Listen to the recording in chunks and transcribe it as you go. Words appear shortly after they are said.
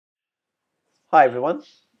Hi everyone,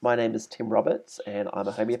 my name is Tim Roberts and I'm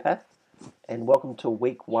a homeopath, and welcome to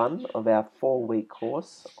week 1 of our 4-week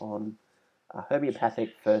course on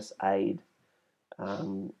homeopathic first aid.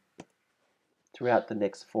 um, Throughout the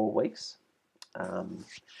next 4 weeks. um,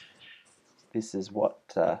 this is what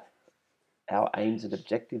our aims and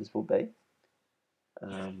objectives will be.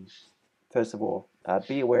 um, First of all,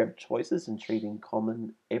 be aware of choices in treating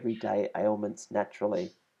common everyday ailments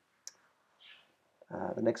naturally.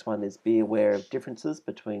 The next one is be aware of differences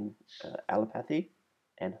between allopathy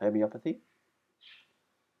and homeopathy.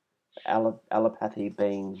 Allopathy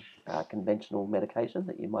being conventional medication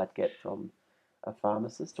that you might get from a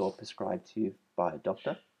pharmacist or prescribed to you by a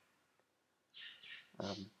doctor.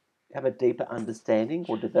 Um, have a deeper understanding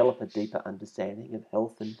or develop a deeper understanding of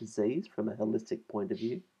health and disease from a holistic point of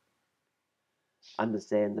view.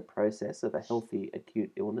 Understand the process of a healthy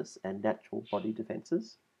acute illness and natural body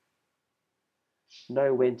defences.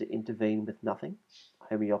 Know when to intervene with nothing,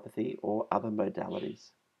 homeopathy or other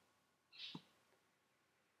modalities.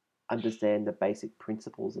 Understand the basic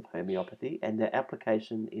principles of homeopathy and their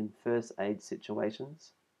application in first aid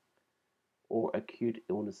situations or acute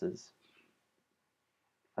illnesses.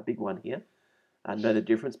 A big one here. Know the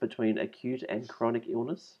difference between acute and chronic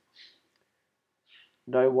illness.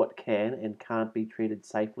 Know what can and can't be treated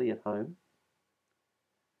safely at home.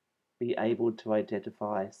 Be able to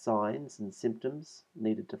identify signs and symptoms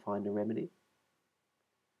needed to find a remedy.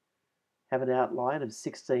 Have an outline of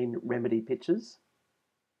 16 remedy pictures.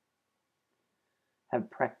 Have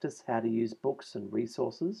practiced how to use books and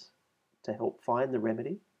resources to help find the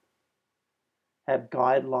remedy. Have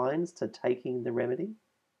guidelines to taking the remedy.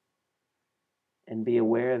 And be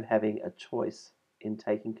aware of having a choice in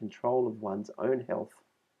taking control of one's own health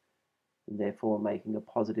and therefore making a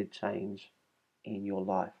positive change in your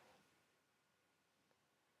life.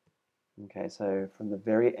 Okay, so from the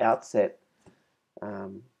very outset,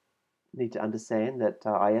 need to understand that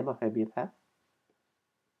I am a homeopath.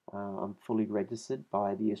 I'm fully registered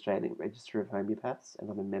by the Australian Register of Homeopaths,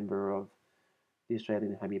 and I'm a member of the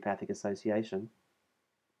Australian Homeopathic Association.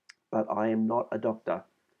 But I am not a doctor,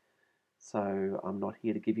 so I'm not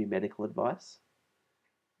here to give you medical advice.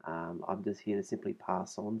 I'm just here to simply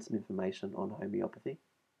pass on some information on homeopathy.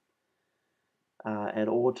 At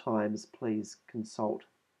all times, please consult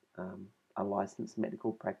a licensed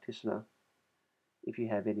medical practitioner if you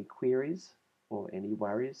have any queries or any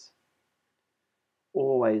worries.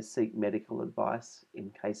 Always seek medical advice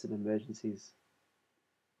in case of emergencies.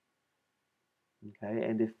 Okay,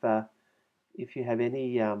 and if you have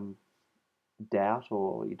any doubt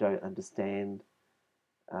or you don't understand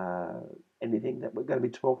anything that we're going to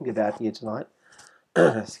be talking about here tonight,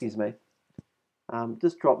 excuse me,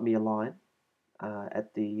 just drop me a line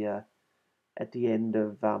at the end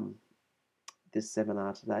of this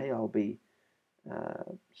seminar today. I'll be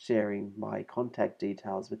sharing my contact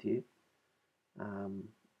details with you.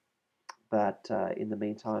 But in the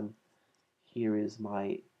meantime, here is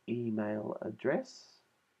my email address.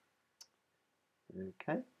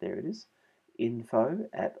 Okay, there it is.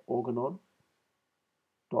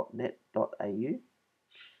 info@organon.net.au.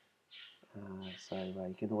 So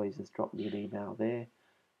you can always just drop me an email there,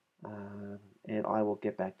 and I will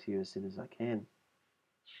get back to you as soon as I can.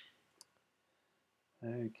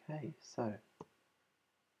 Okay, so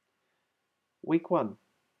week 1.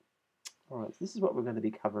 All right, so this is what we're going to be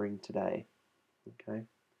covering today. Okay,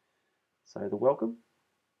 so the welcome.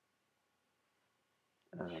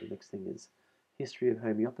 The next thing is history of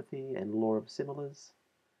homeopathy and law of similars,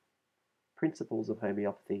 principles of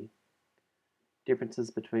homeopathy, differences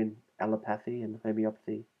between allopathy and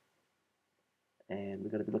homeopathy, and we're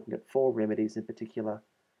going to be looking at 4 remedies in particular: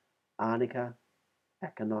 arnica,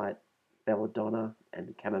 aconite, belladonna,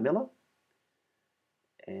 and chamomilla.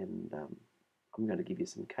 And I'm going to give you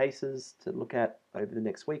some cases to look at over the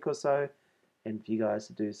next week or so, and for you guys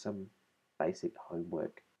to do some basic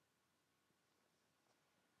homework.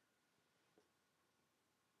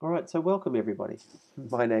 All right, so welcome everybody.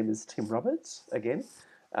 My name is Tim Roberts again,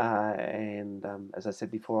 and as I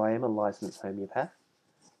said before, I am a licensed homeopath.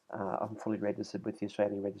 I'm fully registered with the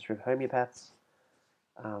Australian Register of Homeopaths.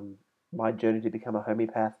 My journey to become a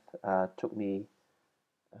homeopath took me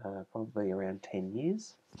probably around 10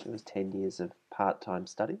 years. It was 10 years of part-time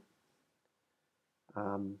study.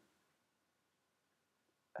 I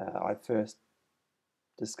first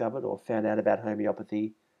discovered or found out about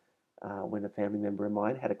homeopathy when a family member of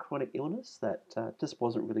mine had a chronic illness that just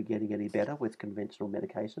wasn't really getting any better with conventional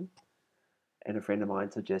medication. And a friend of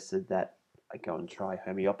mine suggested that I go and try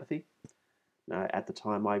homeopathy. At the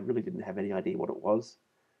time, I really didn't have any idea what it was.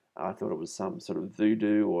 I thought it was some sort of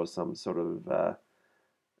voodoo or some sort of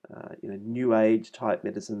new age type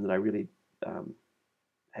medicine that I really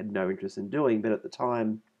had no interest in doing. But at the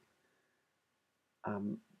time,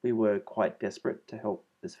 we were quite desperate to help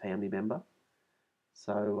this family member.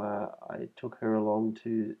 So I took her along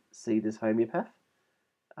to see this homeopath.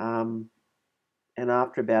 And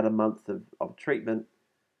after about a month of treatment,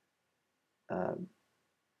 um,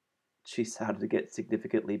 she started to get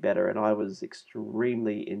significantly better, and I was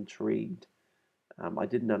extremely intrigued. I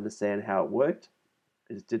didn't understand how it worked.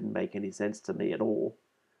 It just didn't make any sense to me at all.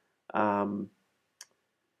 Um,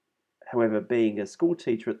 However, being a school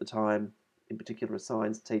teacher at the time, in particular a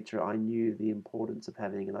science teacher, I knew the importance of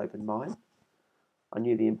having an open mind. I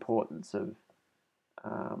knew the importance of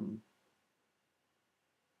um,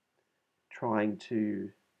 trying to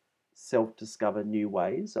self-discover new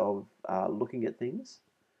ways of looking at things.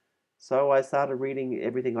 So I started reading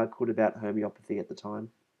everything I could about homeopathy at the time.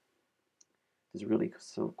 It's really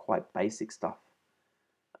sort of quite basic stuff.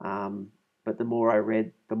 But the more I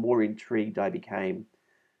read, the more intrigued I became,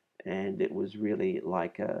 and it was really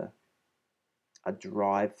like a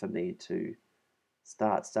drive for me to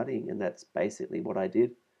start studying, and that's basically what I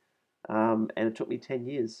did. And it took me 10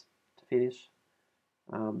 years to finish.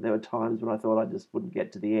 There were times when I thought I just wouldn't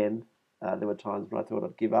get to the end. There were times when I thought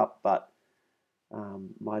I'd give up, but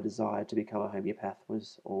my desire to become a homeopath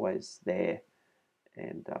was always there.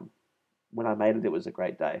 And when I made it, it was a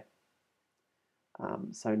great day.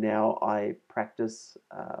 So now I practice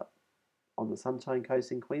on the Sunshine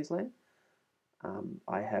Coast in Queensland.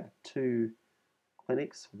 I have two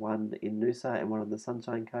clinics, one in Noosa and one on the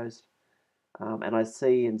Sunshine Coast. And I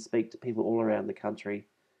see and speak to people all around the country,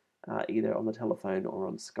 either on the telephone or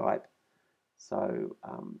on Skype. So,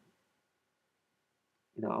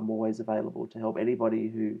 I'm always available to help anybody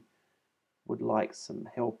who would like some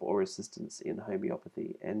help or assistance in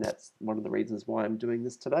homeopathy. And that's one of the reasons why I'm doing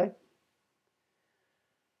this today.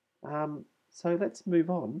 So let's move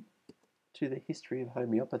on to the history of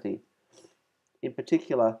homeopathy. In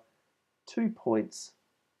particular, 2 points,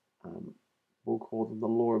 we'll call them the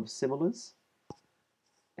law of similars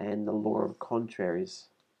and the law of contraries.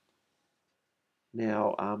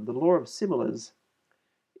 Now, the law of similars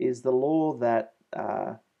is the law that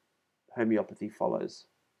homeopathy follows.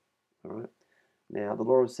 All right. Now, the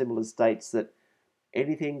law of similars states that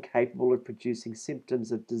anything capable of producing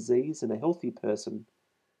symptoms of disease in a healthy person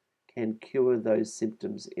can cure those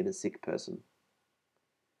symptoms in a sick person.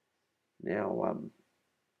 Now,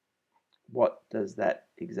 what does that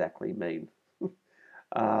exactly mean?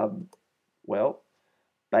 Well,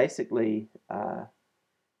 basically,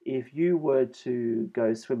 if you were to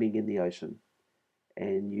go swimming in the ocean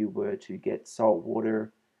and you were to get salt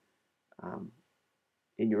water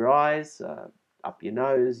in your eyes, up your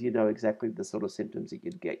nose, you know exactly the sort of symptoms that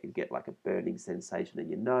you'd get. You'd get like a burning sensation in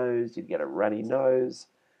your nose, you'd get a runny nose,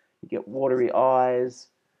 you get watery eyes,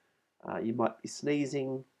 you might be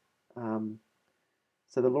sneezing.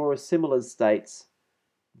 So the law of similars states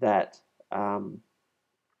that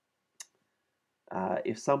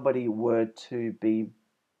if somebody were to be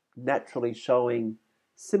naturally showing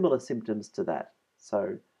similar symptoms to that,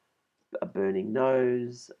 so a burning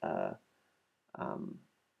nose,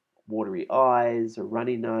 watery eyes, a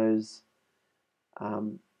runny nose,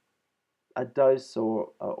 a dose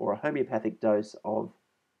or a homeopathic dose of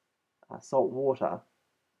salt water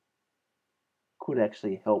could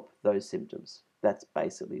actually help those symptoms. That's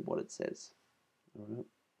basically what it says. All right.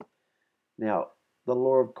 Now, the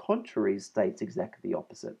law of contraries states exactly the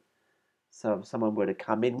opposite. So if someone were to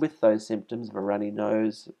come in with those symptoms of a runny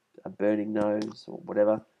nose, a burning nose, or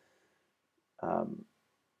whatever,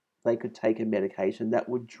 they could take a medication that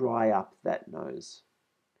would dry up that nose.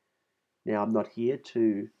 Now, I'm not here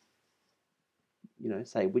to,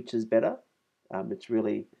 say which is better. It's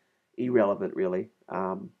really irrelevant, really.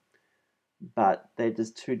 But they're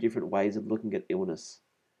just two different ways of looking at illness.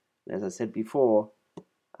 As I said before,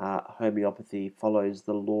 homeopathy follows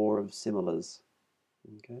the law of similars.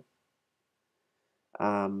 Okay.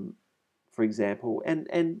 For example,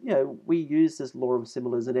 and we use this law of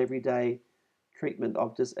similars in everyday treatment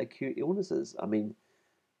of just acute illnesses. I mean,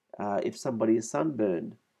 if somebody is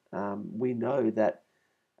sunburned, we know that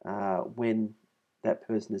when that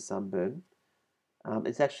person is sunburned,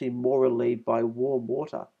 it's actually more relieved by warm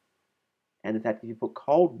water. And in fact, if you put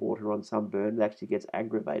cold water on sunburn, it actually gets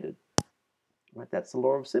aggravated. Right? That's the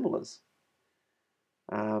law of similars.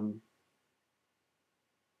 Quite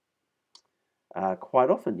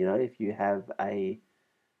often, if you have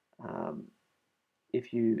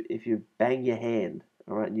if you bang your hand,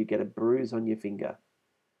 all right, and you get a bruise on your finger,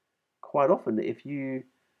 quite often, if you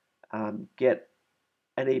get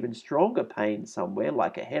an even stronger pain somewhere,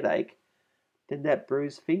 like a headache, then that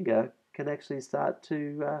bruised finger can actually start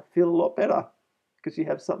to feel a lot better because you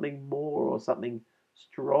have something more or something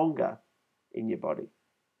stronger in your body.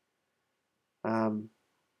 Um,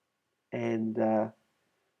 and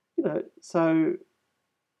so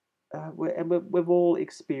we've all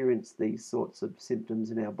experienced these sorts of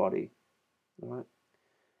symptoms in our body, right?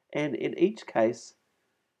 And in each case,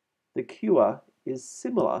 the cure is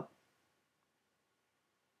similar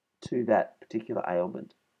to that particular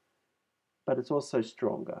ailment, but it's also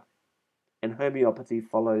stronger. And homeopathy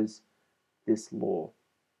follows this law.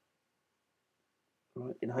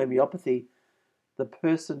 Right? In homeopathy, the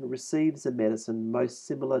person receives a medicine most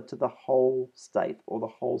similar to the whole state or the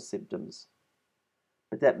whole symptoms,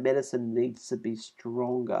 but that medicine needs to be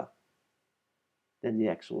stronger than the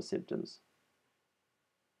actual symptoms.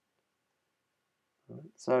 Right?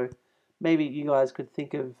 So maybe you guys could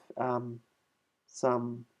think of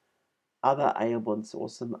some other ailments or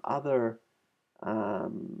some other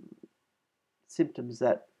um, symptoms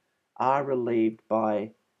that are relieved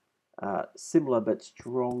by similar but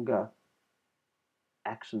stronger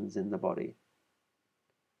actions in the body.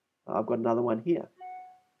 I've got another one here.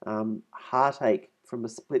 Heartache from a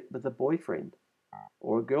split with a boyfriend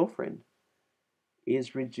or a girlfriend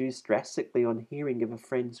is reduced drastically on hearing of a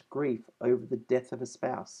friend's grief over the death of a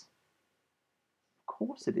spouse. Of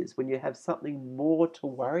course it is, when you have something more to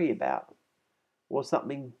worry about or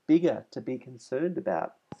something bigger to be concerned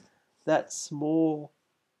about. That small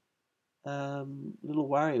little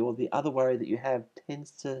worry or the other worry that you have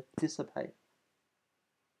tends to dissipate.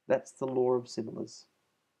 That's the law of similars.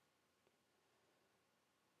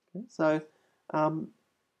 Okay, so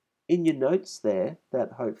in your notes there,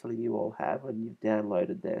 that hopefully you all have and you've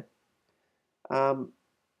downloaded there,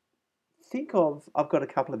 think of, I've got a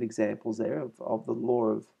couple of examples there of the law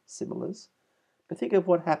of similars, but think of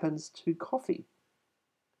what happens to coffee,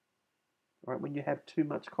 right, when you have too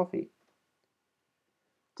much coffee.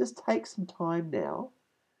 Just take some time now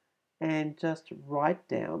and just write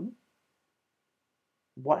down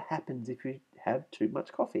what happens if you have too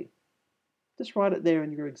much coffee. Just write it there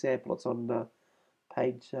in your example. It's on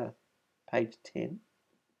page 10.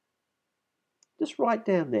 Just write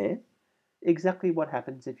down there exactly what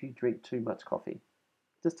happens if you drink too much coffee.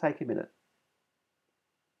 Just take a minute.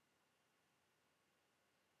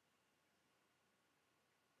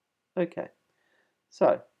 Okay,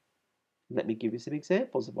 so let me give you some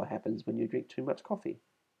examples of what happens when you drink too much coffee.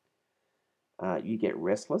 You get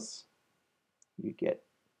restless. You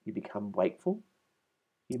become wakeful.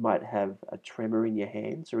 You might have a tremor in your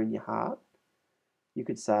hands or in your heart. You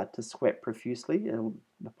could start to sweat profusely and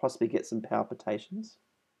possibly get some palpitations.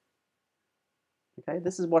 Okay,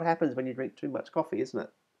 this is what happens when you drink too much coffee, isn't it?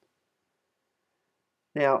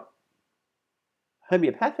 Now,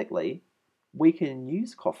 homeopathically, we can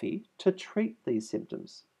use coffee to treat these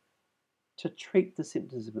symptoms, to treat the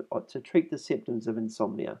symptoms of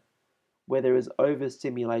insomnia, where there is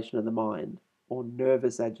overstimulation of the mind, or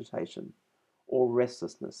nervous agitation, or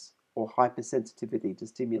restlessness, or hypersensitivity to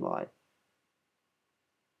stimuli.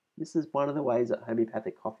 This is one of the ways that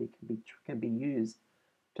homeopathic coffee can be used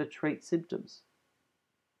to treat symptoms.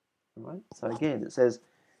 All right? So again, it says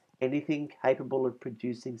anything capable of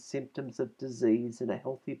producing symptoms of disease in a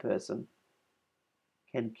healthy person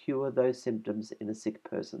can cure those symptoms in a sick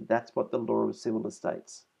person. That's what the law of similar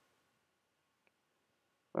states.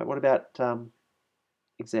 Right, what about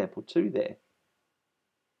example 2 there?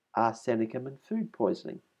 Arsenicum and food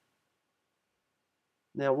poisoning.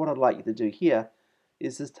 Now, what I'd like you to do here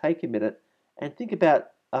is just take a minute and think about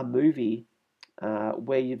a movie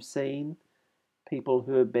where you've seen people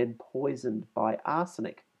who have been poisoned by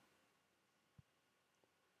arsenic.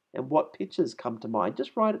 And what pictures come to mind?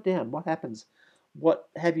 Just write it down. What happens? What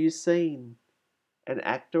have you seen an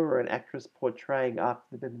actor or an actress portraying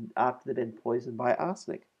after they've been poisoned by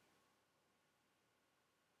arsenic?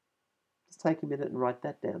 Just take a minute and write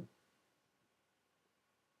that down.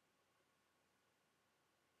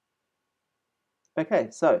 Okay,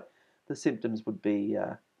 so the symptoms would be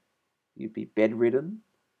you'd be bedridden,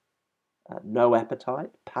 no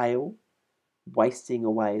appetite, pale, wasting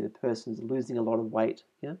away. The person's losing a lot of weight.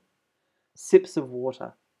 Yeah, sips of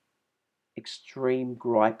water, extreme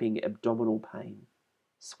griping abdominal pain,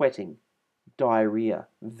 sweating, diarrhea,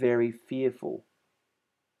 very fearful.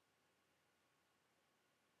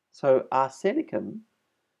 So arsenicum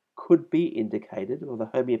could be indicated, or the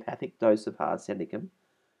homeopathic dose of arsenicum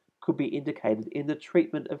could be indicated in the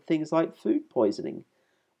treatment of things like food poisoning,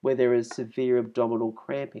 where there is severe abdominal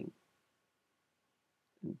cramping,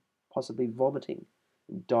 possibly vomiting,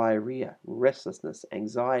 diarrhea, restlessness,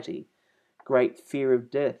 anxiety, great fear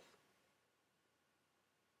of death.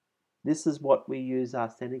 This is what we use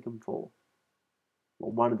arsenicum for,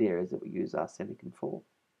 or one of the areas that we use arsenicum for.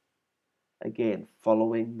 Again,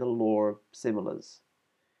 following the law of similars.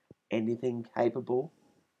 Anything capable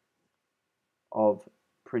of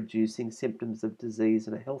producing symptoms of disease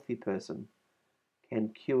in a healthy person can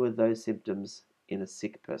cure those symptoms in a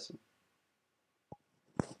sick person.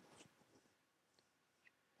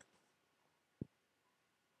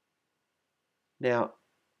 Now,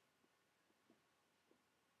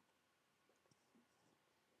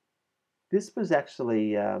 this was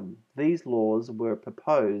actually, these laws were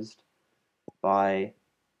proposed by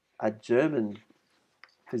a German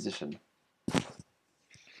physician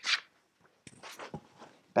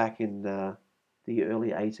back in the early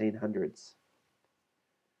 1800s.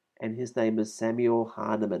 And his name is Samuel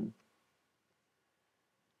Hahnemann.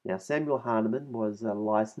 Now, Samuel Hahnemann was a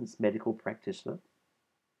licensed medical practitioner.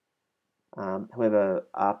 However,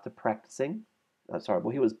 after practicing,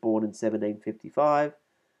 he was born in 1755.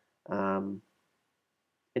 In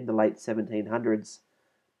the late 1700s,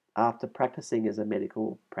 after practicing as a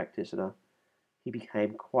medical practitioner, he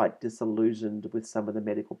became quite disillusioned with some of the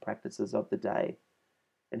medical practices of the day,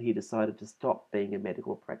 and he decided to stop being a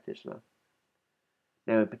medical practitioner.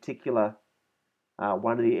 Now, in particular,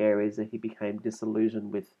 one of the areas that he became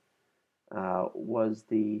disillusioned with was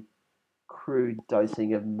the crude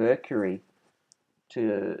dosing of mercury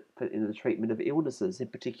in the treatment of illnesses, in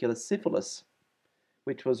particular syphilis,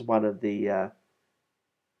 which was one of the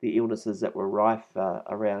illnesses that were rife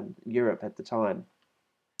around Europe at the time,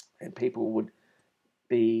 and people would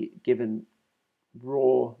be given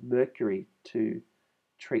raw mercury to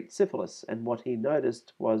treat syphilis. And what he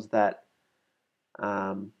noticed was that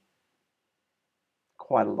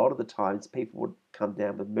quite a lot of the times people would come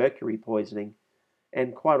down with mercury poisoning,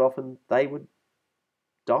 and quite often they would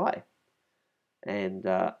die. And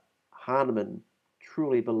Hahnemann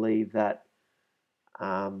truly believed that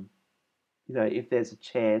if there's a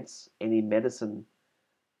chance any medicine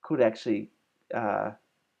could actually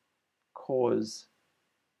cause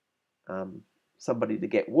somebody to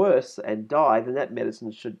get worse and die, then that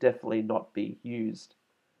medicine should definitely not be used.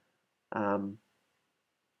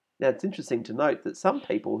 Now, it's interesting to note that some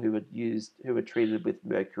people who were treated with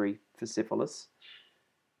mercury for syphilis,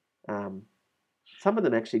 some of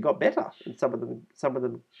them actually got better, and some of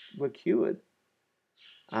them were cured.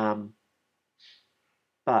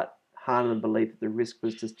 But Hahnemann believed that the risk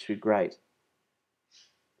was just too great,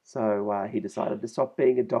 so he decided to stop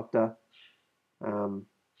being a doctor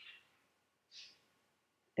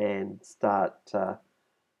and start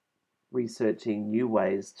researching new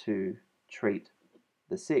ways to treat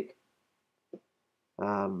the sick.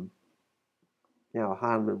 Now,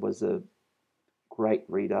 Hahnemann was a great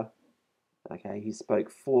reader. Okay, he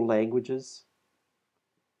spoke 4 languages.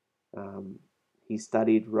 He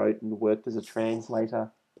studied, wrote, and worked as a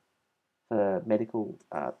translator for medical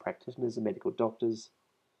practitioners and medical doctors.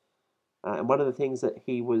 And one of the things that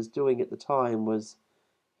he was doing at the time was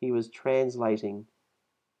he was translating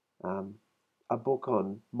a book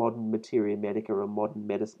on modern materia medica or modern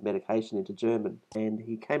medication into German. And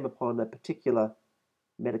he came upon a particular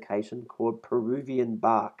medication called Peruvian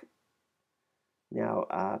bark.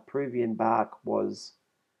 Now, Peruvian bark was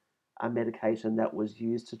a medication that was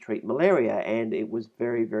used to treat malaria, and it was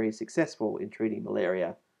very, very successful in treating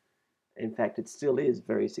malaria. In fact, it still is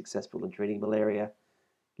very successful in treating malaria.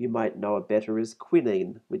 You might know it better as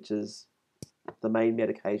quinine, which is the main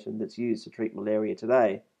medication that's used to treat malaria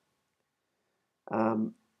today.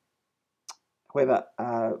 However,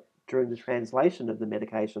 during the translation of the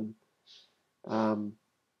medication,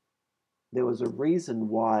 there was a reason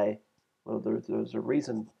why, there was a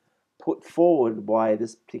reason put forward why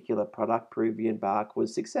this particular product, Peruvian bark,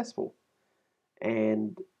 was successful,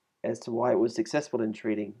 and as to why it was successful in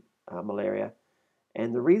treating malaria.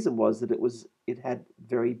 And the reason was that it was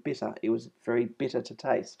very bitter to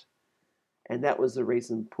taste, and that was the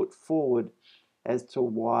reason put forward as to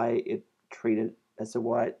why it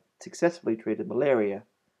successfully treated malaria.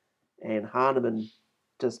 And Hahnemann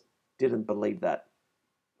just didn't believe that.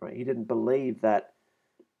 Right? He didn't believe that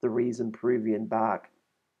the reason Peruvian bark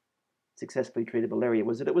successfully treated malaria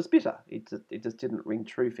was that it was bitter. It just didn't ring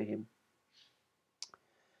true for him.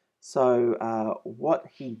 So what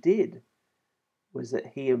he did was that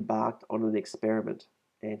he embarked on an experiment,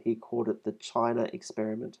 and he called it the China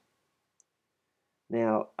experiment.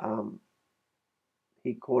 Now,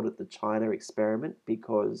 he called it the China experiment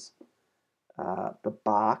because the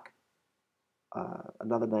bark,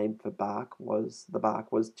 another name for bark was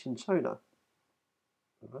cinchona.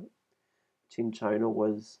 Right? Cinchona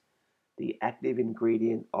was the active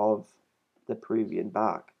ingredient of the Peruvian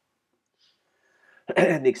bark.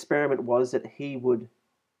 And the experiment was that he would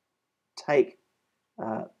take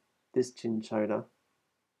this cinchona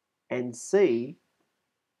and see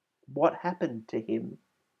what happened to him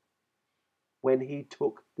when he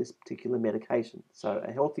took this particular medication. So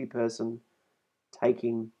a healthy person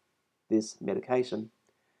taking this medication.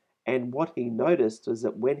 And what he noticed was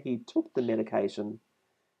that when he took the medication,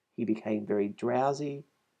 he became very drowsy.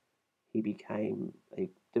 He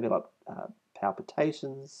developed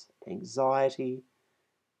palpitations, anxiety.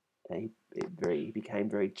 He became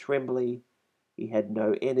very trembly. He had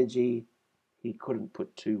no energy. He couldn't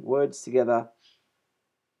put two words together.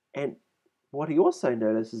 And what he also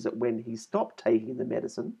noticed is that when he stopped taking the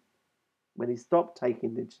medicine, when he stopped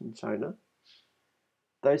taking the cinchona,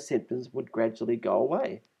 those symptoms would gradually go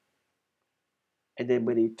away. And then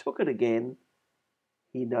when he took it again,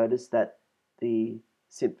 he noticed that the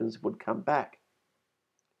symptoms would come back.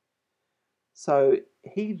 So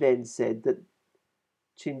he then said that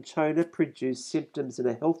cinchona produced symptoms in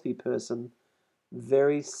a healthy person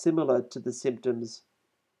very similar to the symptoms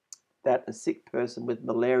that a sick person with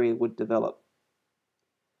malaria would develop,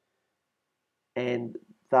 and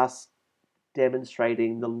thus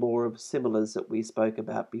demonstrating the law of similars that we spoke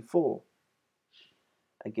about before.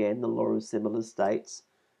 Again, the law of similars states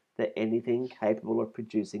that anything capable of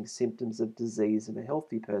producing symptoms of disease in a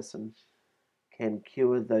healthy person can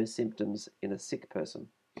cure those symptoms in a sick person.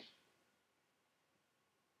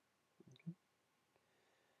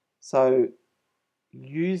 So,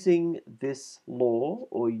 using this law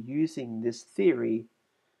or using this theory,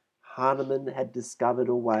 Hahnemann had discovered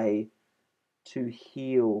a way to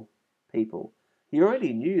heal people. He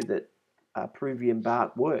already knew that Peruvian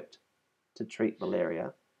bark worked to treat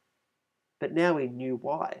malaria, but now he knew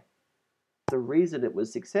why. The reason it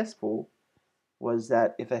was successful was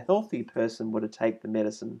that if a healthy person were to take the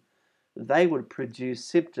medicine, they would produce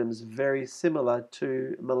symptoms very similar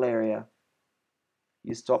to malaria.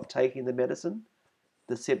 You stop taking the medicine,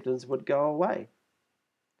 the symptoms would go away.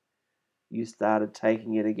 You started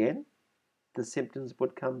taking it again, the symptoms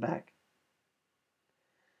would come back.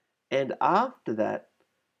 And after that,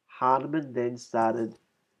 Hahnemann then started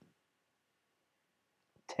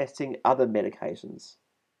testing other medications.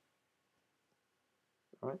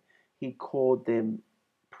 Right? He called them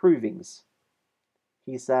provings.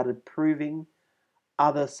 He started proving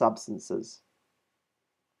other substances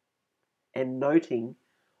and noting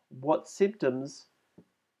what symptoms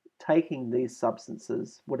taking these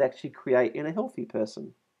substances would actually create in a healthy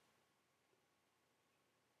person.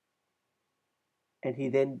 And he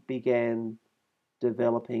then began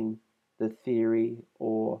developing the theory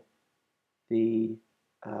or the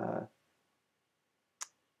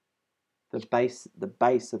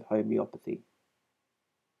base of homeopathy.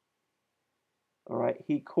 All right,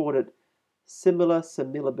 he called it simila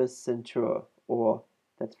similibus censure, or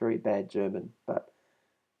that's very bad German, but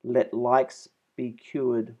let likes be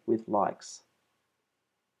cured with likes.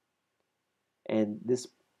 And this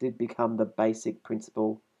did become the basic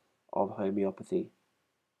principle of homeopathy.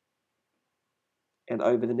 And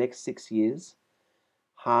over the next 6 years,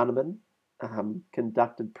 Hahnemann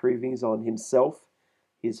conducted provings on himself,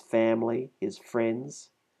 his family, his friends,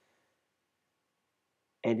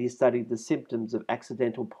 and he studied the symptoms of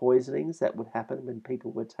accidental poisonings that would happen when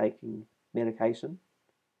people were taking medication.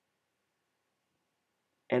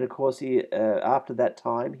 And of course, after that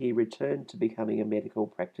time, he returned to becoming a medical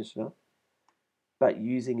practitioner, but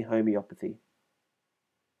using homeopathy.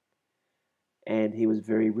 And he was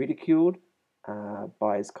very ridiculed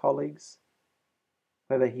by his colleagues.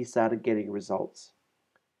 However, he started getting results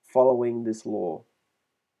following this law.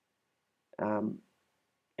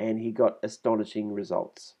 And he got astonishing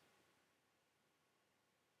results.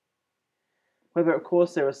 However, of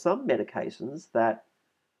course, there are some medications that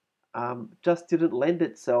just didn't lend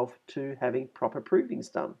itself to having proper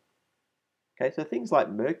provings done. Okay, so things like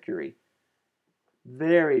mercury,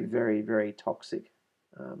 very, very, very toxic.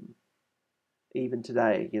 Even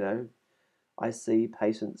today, I see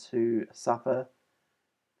patients who suffer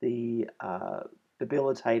the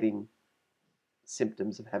debilitating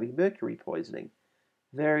symptoms of having mercury poisoning.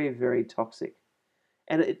 Very, very toxic.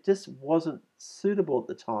 And it just wasn't suitable at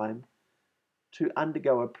the time to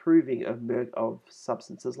undergo a proving of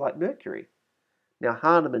substances like mercury. Now,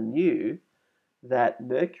 Hahnemann knew that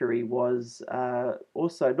mercury was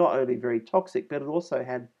also not only very toxic, but it also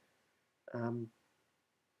had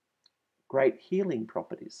great healing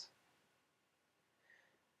properties.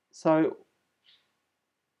 So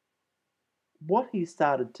what he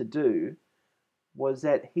started to do was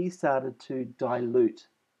that he started to dilute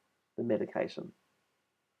the medication.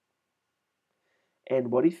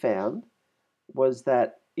 And what he found was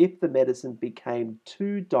that if the medicine became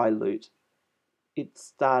too dilute, it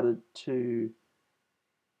started to,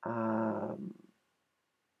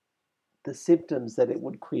 the symptoms that it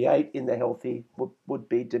would create in the healthy would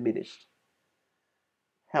be diminished.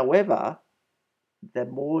 However, the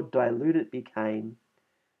more dilute it became,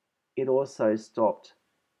 it also stopped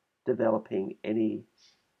developing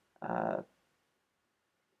uh,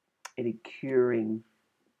 any curing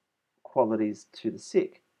qualities to the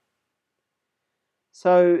sick.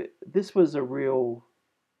 So this was a real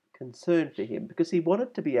concern for him because he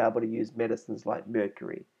wanted to be able to use medicines like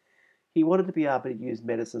mercury. He wanted to be able to use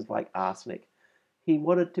medicines like arsenic. He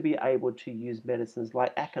wanted to be able to use medicines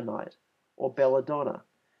like aconite or belladonna.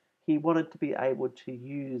 He wanted to be able to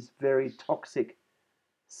use very toxic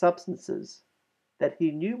substances that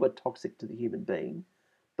he knew were toxic to the human being,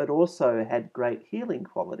 but also had great healing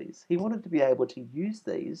qualities. He wanted to be able to use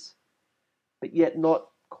these, but yet not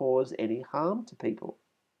cause any harm to people.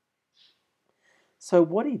 So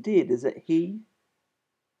what he did is that he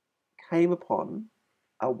came upon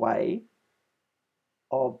a way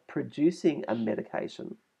of producing a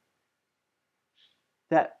medication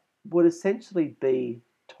that would essentially be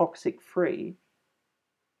toxic free,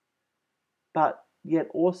 but yet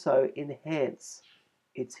also enhance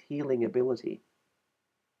its healing ability.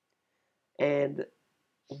 And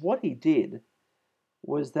what he did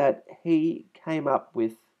was that he came up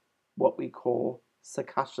with what we call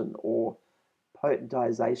succussion or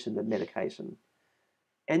potentization of medication.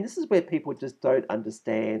 And this is where people just don't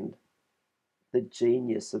understand the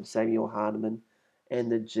genius of Samuel Hahnemann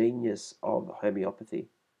and the genius of homeopathy.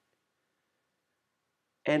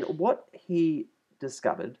 And what he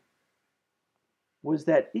discovered was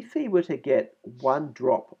that if he were to get one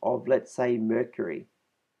drop of, let's say, mercury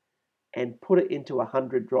and put it into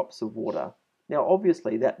 100 drops of water, now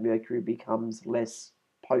obviously that mercury becomes less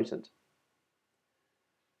potent.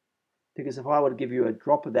 Because if I were to give you a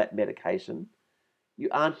drop of that medication, you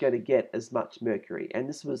aren't going to get as much mercury. And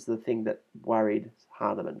this was the thing that worried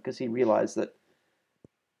Hahnemann, because he realized that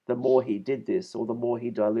the more he did this, or the more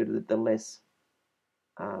he diluted it, the less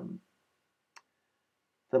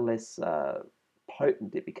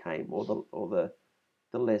potent it became, or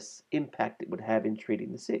the less impact it would have in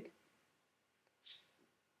treating the sick.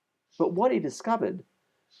 But what he discovered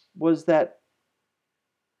was that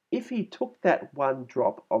if he took that one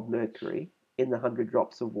drop of mercury in the 100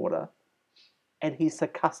 drops of water and he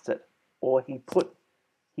succussed it, or he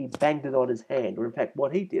banged it on his hand, or in fact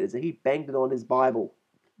what he did is that he banged it on his Bible.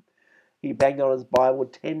 He banged on his Bible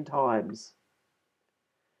 10 times.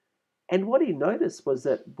 And what he noticed was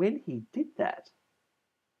that when he did that,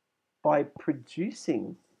 by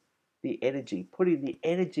producing the energy, putting the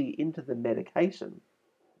energy into the medication,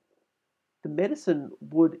 the medicine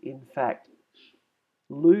would in fact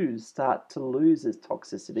start to lose its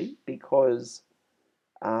toxicity because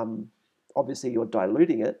obviously you're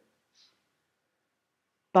diluting it,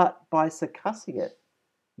 but by succussing it,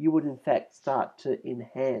 you would in fact start to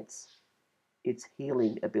enhance its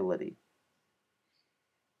healing ability.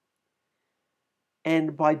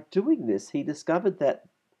 And by doing this, he discovered that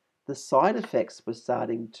the side effects were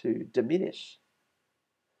starting to diminish,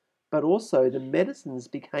 but also the medicines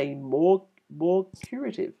became more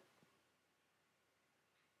curative.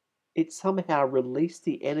 It somehow released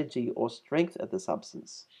the energy or strength of the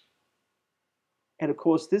substance. And of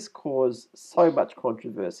course, this caused so much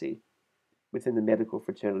controversy within the medical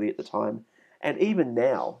fraternity at the time, and even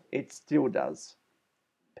now, it still does.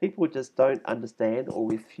 People just don't understand or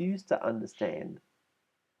refuse to understand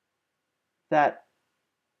that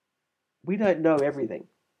we don't know everything,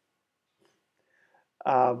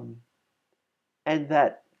 and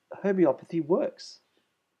that homeopathy works.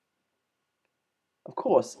 Of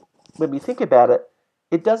course, when we think about it,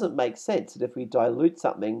 it doesn't make sense that if we dilute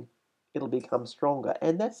something, it'll become stronger,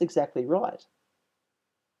 and that's exactly right.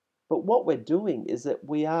 But what we're doing is that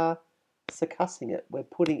we are succussing it, we're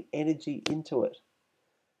putting energy into it,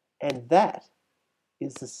 and that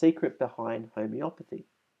is the secret behind homeopathy.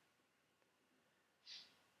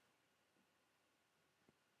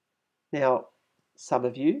 Now, some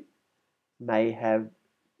of you may have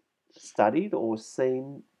studied or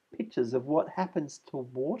seen pictures of what happens to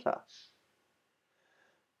water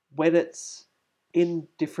when it's in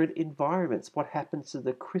different environments. What happens to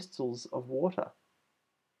the crystals of water?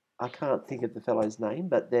 I can't think of the fellow's name,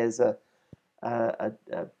 but there's a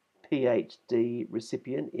PhD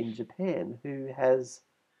recipient in Japan who has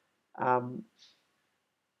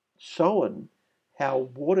shown how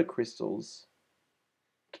water crystals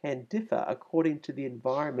can differ according to the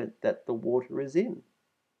environment that the water is in.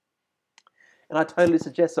 And I totally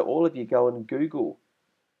suggest that all of you go and Google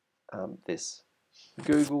this.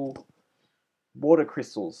 Google water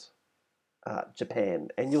crystals, Japan,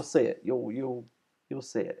 and you'll see it. You'll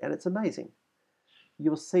see it, and it's amazing.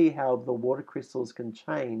 You'll see how the water crystals can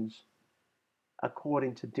change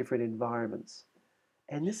according to different environments.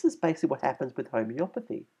 And this is basically what happens with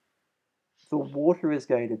homeopathy. The water is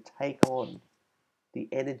going to take on the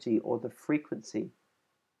energy or the frequency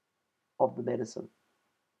of the medicine.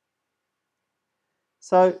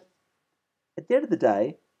 So, at the end of the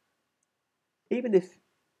day, even if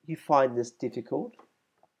you find this difficult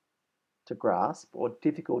to grasp or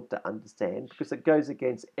difficult to understand because it goes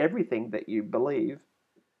against everything that you believe,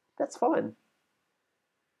 that's fine.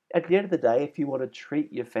 At the end of the day, if you want to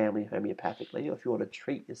treat your family homeopathically or if you want to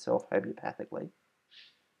treat yourself homeopathically,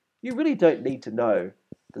 you really don't need to know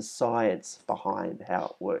the science behind how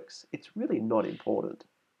it works. It's really not important.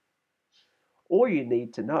 All you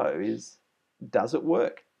need to know is, does it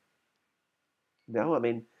work? No, I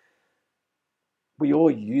mean, we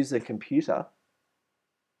all use a computer.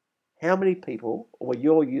 How many people, or we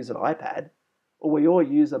all use an iPad, or we all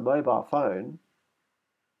use a mobile phone,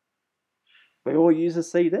 we all use a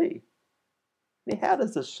CD? I mean, how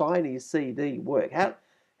does a shiny CD work?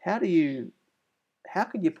 How do you how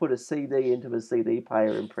can you put a CD into a CD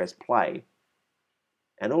player and press play,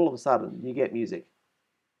 and all of a sudden you get music?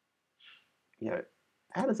 You know,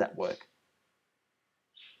 how does that work?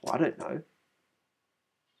 Well, I don't know.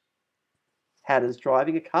 How does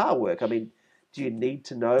driving a car work? I mean, do you need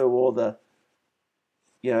to know all the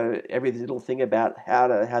every little thing about how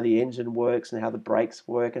the engine works and how the brakes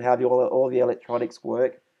work and how all the electronics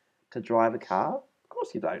work to drive a car? Of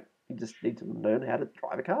course you don't. You just need to learn how to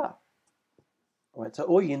drive a car. All right, so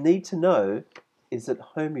all you need to know is that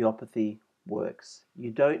homeopathy works.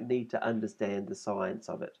 You don't need to understand the science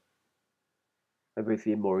of it. However, if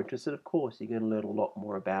you're more interested, of course, you're going to learn a lot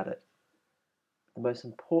more about it. The most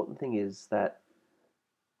important thing is that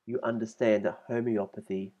you understand that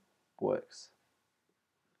homeopathy works.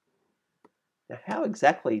 Now, how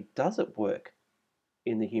exactly does it work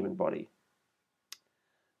in the human body?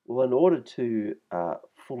 Well, in order to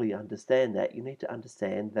fully understand that, you need to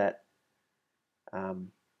understand that um,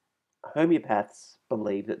 homeopaths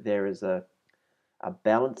believe that there is a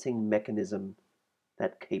balancing mechanism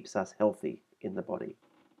that keeps us healthy in the body.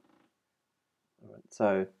 All right,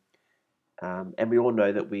 so, and we all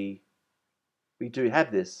know that we do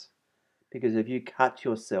have this because if you cut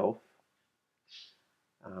yourself,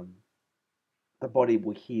 um, the body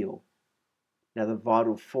will heal. Now, the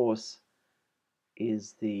vital force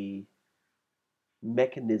is the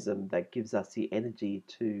mechanism that gives us the energy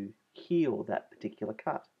to heal that particular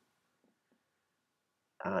cut.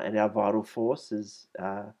 And our vital forces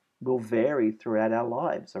will vary throughout our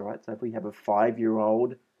lives. All right, so if we have a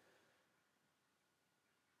 5-year-old,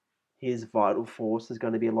 his vital force is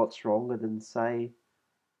going to be a lot stronger than, say,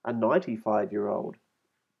 a 95-year-old.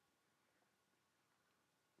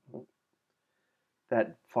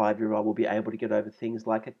 That 5-year-old will be able to get over things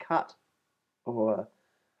like a cut or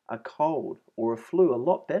a cold or a flu a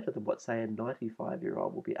lot better than what, say, a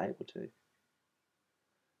 95-year-old will be able to.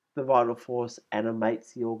 The vital force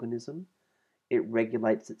animates the organism, it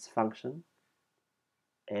regulates its function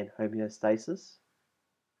and homeostasis.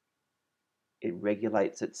 It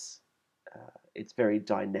regulates it's very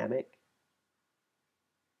dynamic,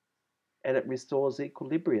 and it restores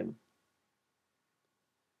equilibrium.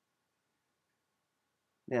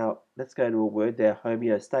 Now, let's go to a word there,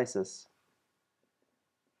 homeostasis.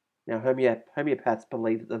 Now, homeopaths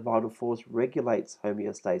believe that the vital force regulates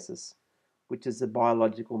homeostasis, which is a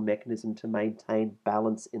biological mechanism to maintain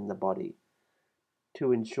balance in the body,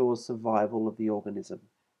 to ensure survival of the organism.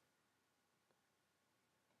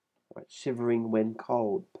 Right, shivering when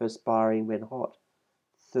cold, perspiring when hot,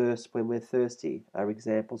 thirst when we're thirsty are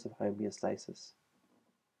examples of homeostasis.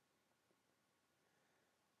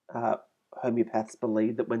 Homeopaths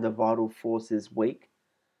believe that when the vital force is weak,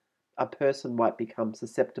 a person might become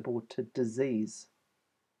susceptible to disease,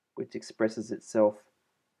 which expresses itself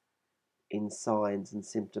in signs and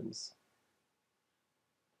symptoms.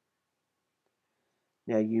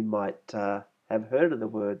 Now, you might have heard of the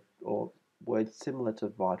word or words similar to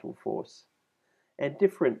vital force, and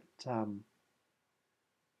different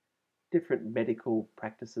medical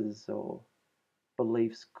practices or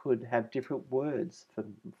beliefs could have different words for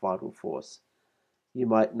vital force. You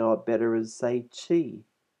might know it better as, say, chi,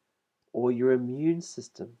 or your immune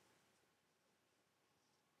system.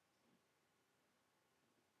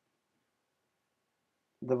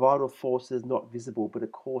 The vital force is not visible, but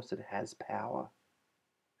of course it has power.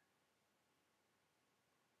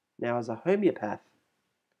 Now, as a homeopath,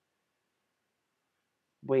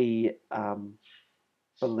 we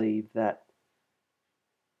believe that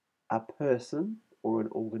a person or an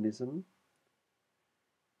organism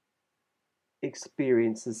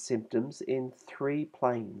experiences symptoms in three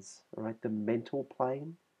planes, right? The mental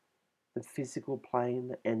plane, the physical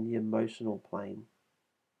plane, and the emotional plane.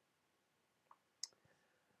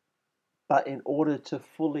 But in order to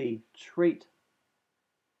fully treat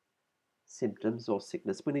symptoms or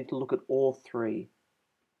sickness, we need to look at all three,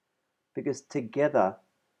 because together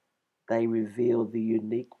they reveal the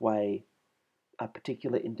unique way a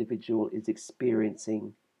particular individual is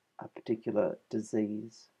experiencing a particular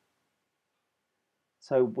disease.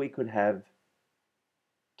 So we could have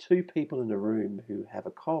two people in a room who have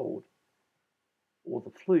a cold or the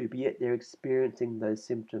flu, but yet they're experiencing those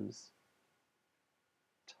symptoms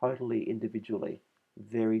totally individually,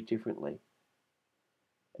 very differently.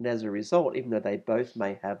 And as a result, even though they both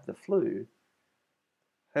may have the flu,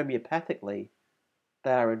 homeopathically,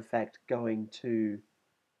 they are in fact going to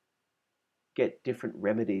get different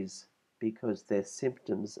remedies because their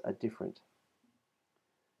symptoms are different.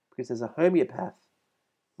 Because as a homeopath,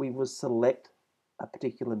 we will select a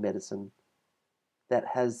particular medicine that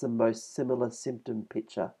has the most similar symptom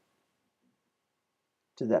picture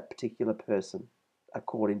to that particular person,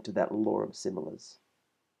 according to that law of similars.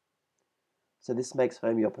 So this makes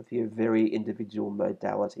homeopathy a very individual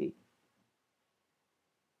modality.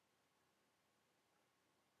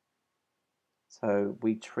 So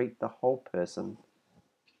we treat the whole person,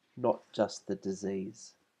 not just the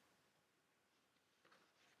disease.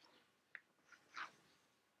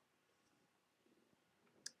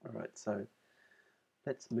 All right, so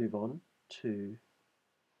let's move on to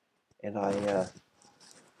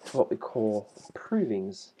what we call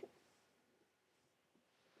provings.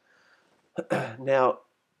 Now,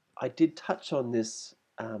 I did touch on this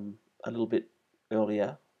a little bit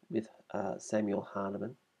earlier with Samuel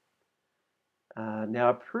Hahnemann. Now,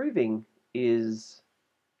 a proving is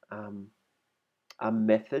a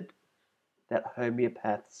method that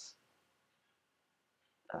homeopaths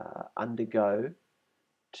undergo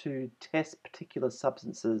to test particular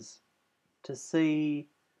substances to see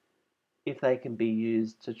if they can be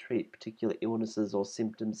used to treat particular illnesses or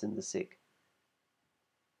symptoms in the sick.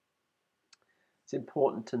 It's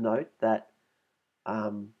important to note that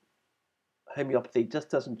homeopathy just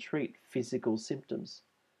doesn't treat physical symptoms.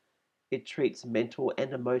 It treats mental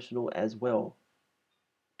and emotional as well.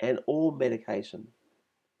 And all medication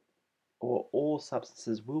or all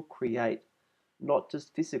substances will create not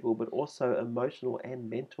just physical but also emotional and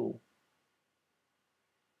mental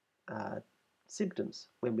uh, symptoms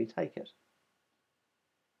when we take it.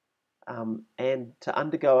 And to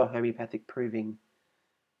undergo a homeopathic proving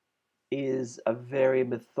is a very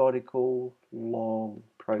methodical, long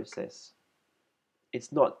process.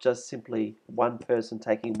 It's not just simply one person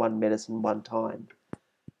taking one medicine one time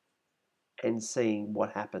and seeing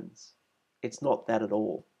what happens. It's not that at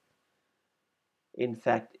all. In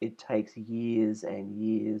fact, it takes years and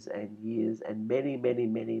years and years and many, many,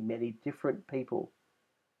 many, many different people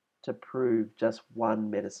to prove just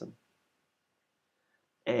one medicine.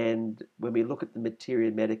 And when we look at the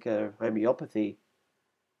materia medica of homeopathy,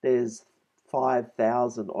 there's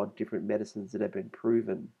 5,000 odd different medicines that have been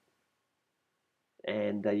proven.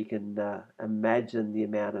 And you can imagine the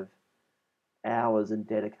amount of hours and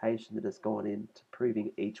dedication that has gone into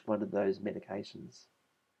proving each one of those medications.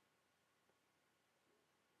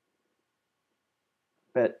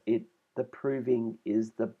 But the proving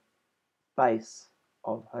is the base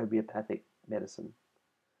of homeopathic medicine.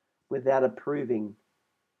 Without a proving,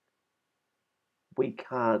 we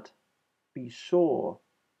can't be sure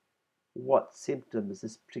what symptoms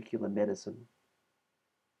this particular medicine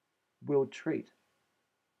will treat.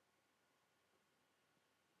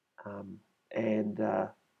 And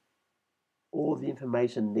all the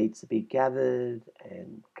information needs to be gathered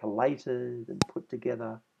and collated and put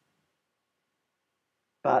together.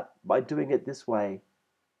 But by doing it this way,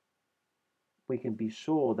 we can be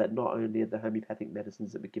sure that not only are the homeopathic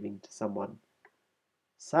medicines that we're giving to someone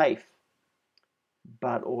safe,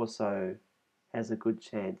 but also has a good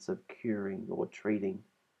chance of curing or treating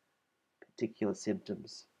particular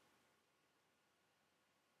symptoms.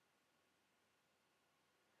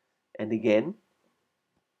 And again,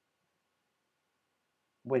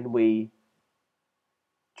 when we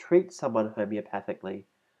treat someone homeopathically,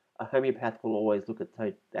 a homeopath will always look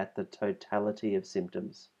at the totality of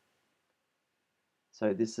symptoms.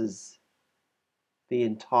 So this is the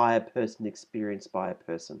entire person experienced by a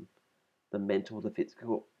person, the mental, the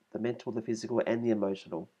physical, and the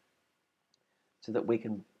emotional, so that we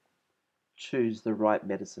can choose the right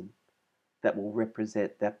medicine that will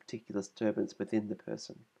represent that particular disturbance within the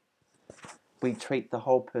person. We treat the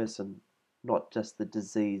whole person not just the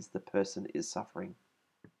disease the person is suffering.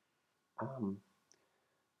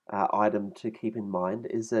 Item to keep in mind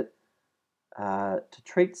is that to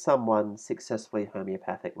treat someone successfully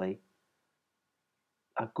homeopathically,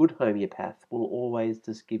 a good homeopath will always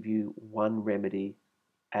just give you one remedy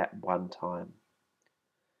at one time.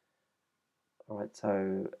 All right,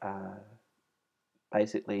 so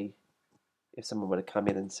basically, if someone were to come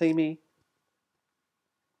in and see me,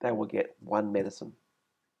 they will get one medicine.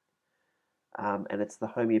 And it's the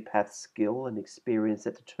homeopath's skill and experience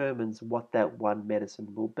that determines what that one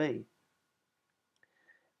medicine will be.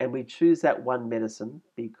 And we choose that one medicine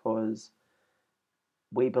because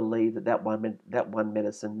we believe that that one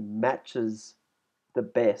medicine matches the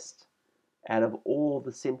best out of all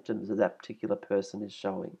the symptoms that that particular person is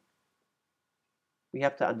showing. We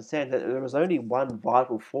have to understand that there is only one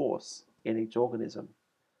vital force in each organism.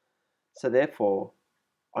 So therefore,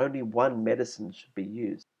 only one medicine should be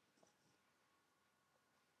used.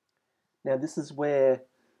 Now, this is where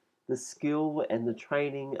the skill and the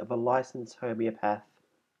training of a licensed homeopath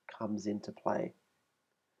comes into play.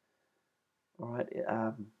 All right.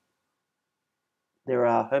 There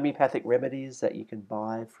are homeopathic remedies that you can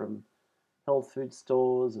buy from health food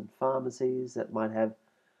stores and pharmacies that might have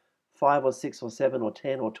 5 or 6 or 7 or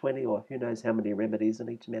 10 or 20 or who knows how many remedies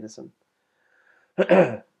in each medicine.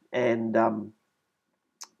 And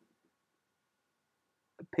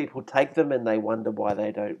people take them and they wonder why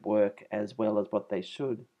they don't work as well as what they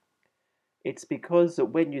should. It's because that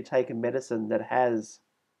when you take a medicine that has,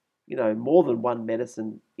 more than one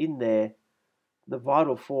medicine in there, the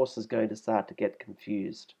vital force is going to start to get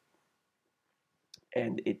confused,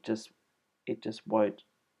 and it just won't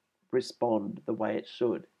respond the way it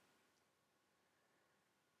should.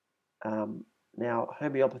 Now,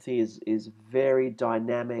 homeopathy is very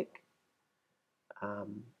dynamic.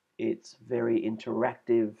 It's very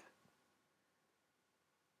interactive.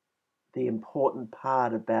 The important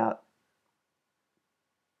part about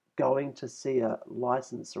going to see a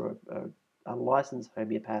licensed or a licensed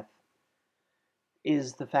homeopath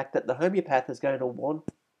is the fact that the homeopath is going to want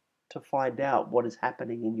to find out what is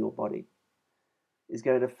happening in your body, is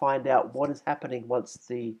going to find out what is happening once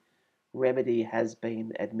the remedy has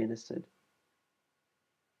been administered,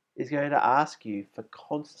 is going to ask you for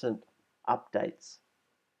constant updates.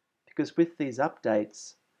 Because with these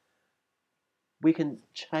updates, we can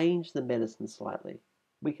change the medicine slightly.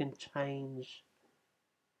 We can change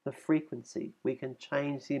the frequency. We can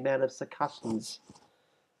change the amount of succussions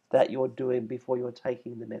that you're doing before you're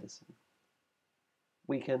taking the medicine.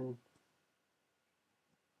 We can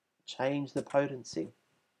change the potency.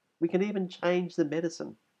 We can even change the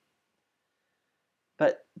medicine.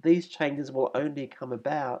 But these changes will only come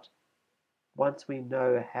about once we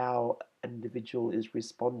know how an individual is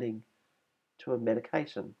responding to a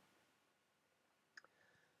medication.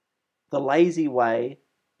 The lazy way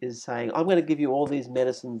is saying, I'm going to give you all these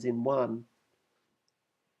medicines in one,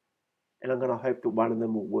 and I'm going to hope that one of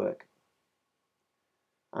them will work.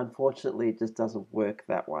 Unfortunately, it just doesn't work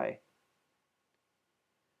that way.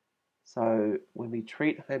 So when we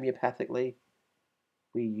treat homeopathically,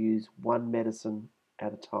 we use one medicine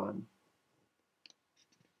at a time.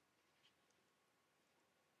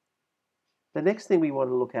 The next thing we want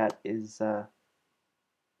to look at is the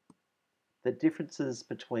differences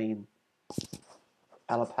between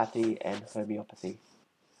allopathy and homeopathy.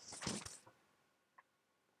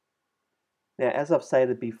 Now, as I've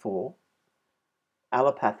stated before,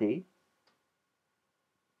 allopathy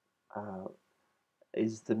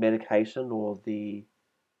is the medication or the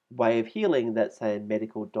way of healing that, say, a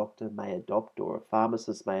medical doctor may adopt or a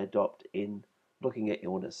pharmacist may adopt in looking at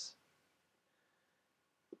illness.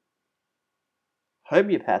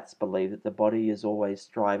 Homeopaths believe that the body is always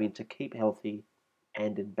striving to keep healthy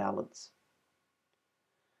and in balance.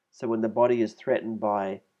 So when the body is threatened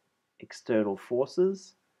by external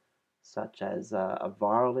forces, such as a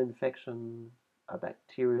viral infection, a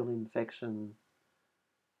bacterial infection,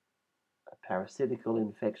 a parasitical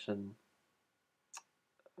infection,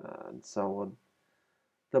 and so on,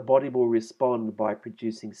 the body will respond by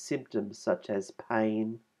producing symptoms such as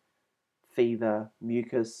pain, fever,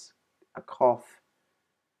 mucus, a cough,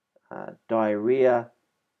 diarrhea,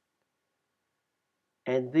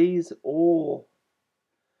 and these all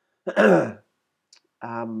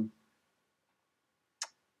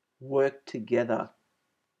work together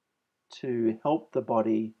to help the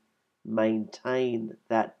body maintain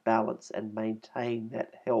that balance and maintain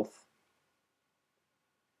that health.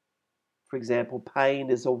 For example, pain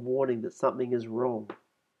is a warning that something is wrong.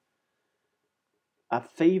 A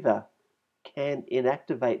fever can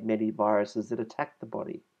inactivate many viruses that attack the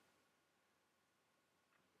body.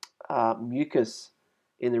 mucus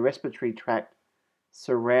in the respiratory tract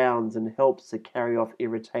surrounds and helps to carry off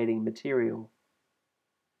irritating material.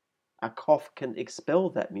 A cough can expel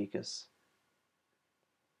that mucus.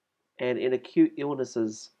 And in acute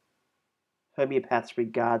illnesses, homeopaths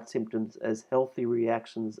regard symptoms as healthy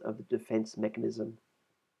reactions of the defense mechanism.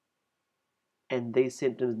 And these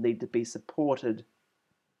symptoms need to be supported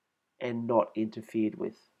and not interfered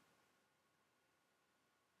with.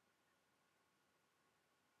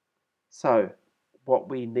 So, what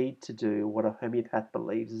we need to do, what a homeopath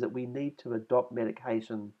believes, is that we need to adopt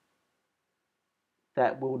medication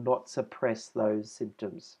that will not suppress those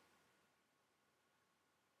symptoms.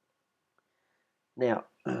 Now,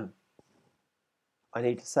 I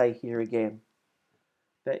need to say here again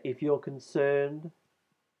that if you're concerned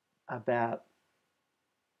about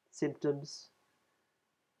symptoms,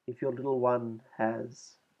 if your little one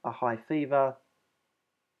has a high fever,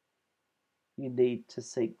 you need to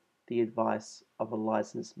seek the advice of a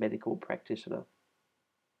licensed medical practitioner.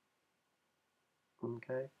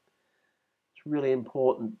 Okay? It's really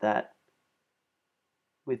important that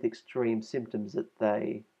with extreme symptoms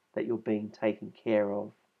that you're being taken care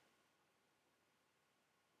of.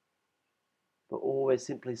 But all we're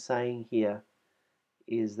simply saying here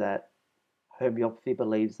is that homeopathy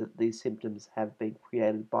believes that these symptoms have been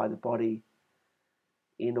created by the body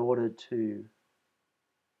in order to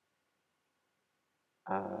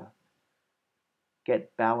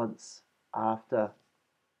get balance after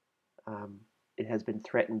it has been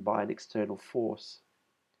threatened by an external force.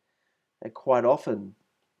 And quite often,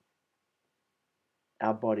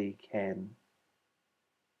 our body can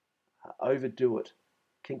overdo it,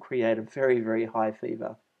 can create a very, very high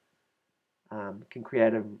fever, can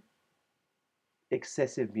create an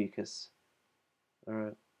excessive mucus. All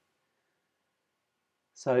right.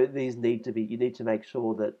 So these need to be, you need to make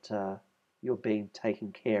sure that you're being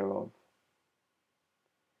taken care of.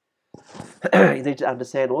 You need to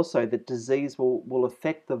understand also that disease will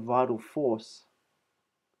affect the vital force,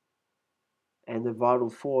 and the vital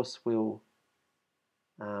force will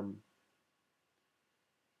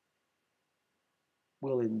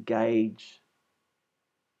engage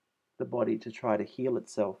the body to try to heal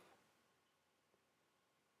itself.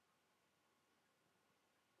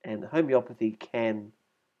 And homeopathy can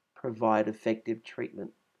provide effective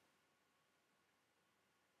treatment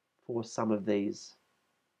for some of these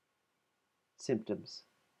symptoms.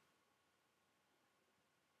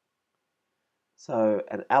 So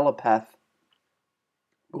an allopath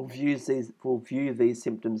will view these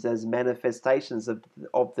symptoms as manifestations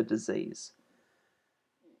of the disease.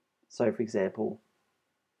 So, for example,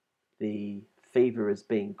 the fever is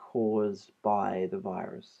being caused by the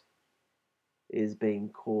virus, is being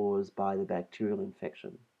caused by the bacterial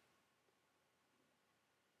infection.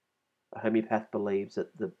 A homeopath believes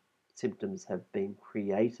that the symptoms have been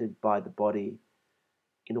created by the body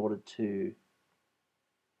in order to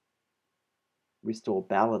restore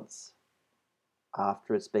balance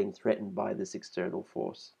after it's being threatened by this external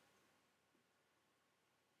force.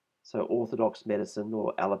 So orthodox medicine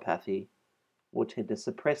or allopathy will tend to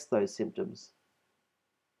suppress those symptoms,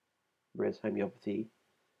 whereas homeopathy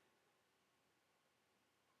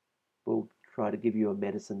will try to give you a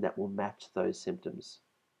medicine that will match those symptoms.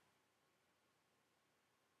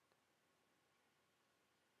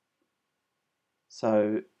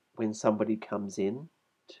 So when somebody comes in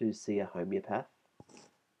to see a homeopath,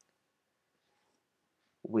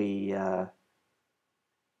 we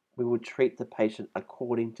will treat the patient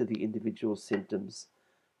according to the individual symptoms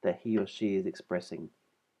that he or she is expressing,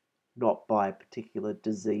 not by a particular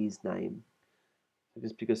disease name.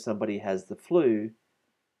 Just because somebody has the flu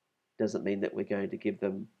doesn't mean that we're going to give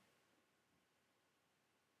them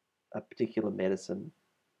a particular medicine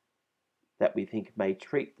that we think may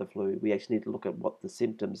treat the flu. We actually need to look at what the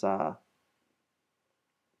symptoms are.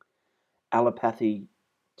 Allopathy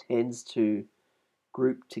tends to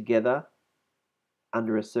group together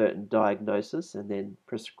under a certain diagnosis and then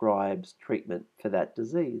prescribes treatment for that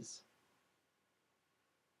disease.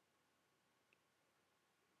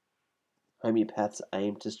 Homeopaths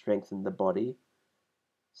aim to strengthen the body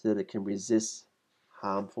so that it can resist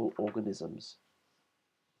harmful organisms.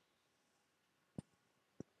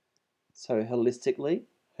 So holistically,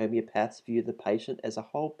 homeopaths view the patient as a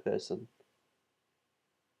whole person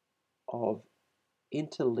of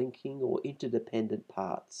interlinking or interdependent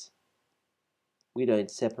parts. We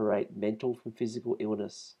don't separate mental from physical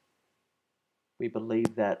illness. We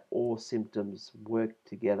believe that all symptoms work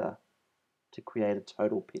together to create a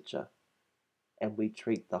total picture, and we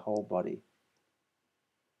treat the whole body.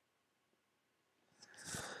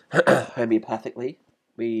 Homeopathically,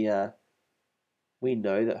 we We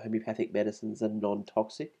know that homeopathic medicines are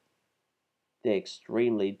non-toxic. They're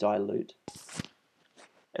extremely dilute.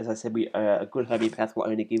 As I said, a good homeopath will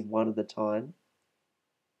only give one at a time,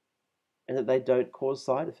 and that they don't cause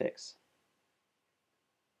side effects.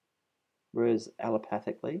 Whereas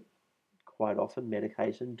allopathically, quite often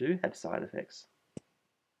medication do have side effects.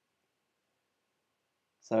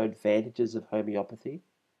 So advantages of homeopathy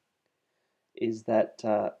is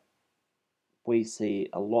that we see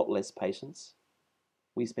a lot less patients.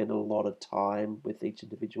 We spend a lot of time with each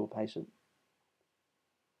individual patient.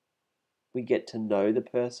 We get to know the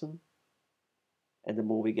person, and the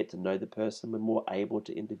more we get to know the person, we're more able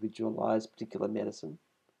to individualize particular medicine.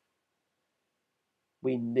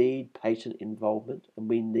 We need patient involvement, and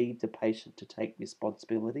we need the patient to take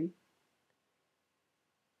responsibility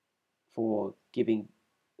for giving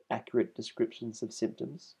accurate descriptions of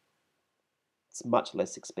symptoms. It's much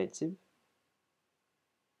less expensive.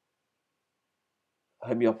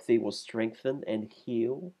 Homeopathy will strengthen and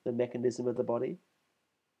heal the mechanism of the body.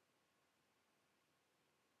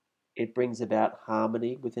 It brings about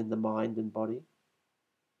harmony within the mind and body,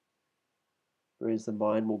 whereas the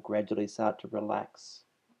mind will gradually start to relax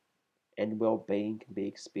and well-being can be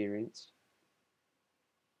experienced.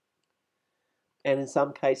 And in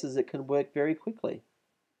some cases, it can work very quickly.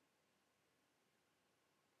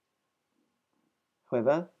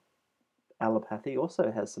 However, allopathy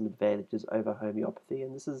also has some advantages over homeopathy,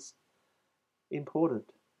 and this is important.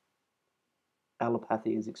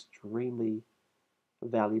 Allopathy is extremely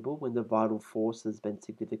valuable when the vital force has been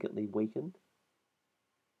significantly weakened.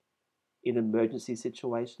 In emergency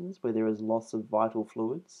situations where there is loss of vital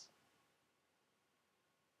fluids,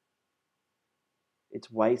 it's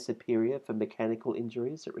way superior for mechanical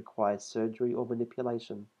injuries that require surgery or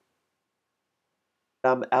manipulation.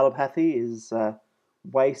 Allopathy is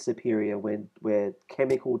way superior where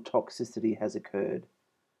chemical toxicity has occurred,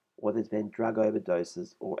 or there's been drug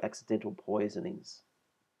overdoses or accidental poisonings.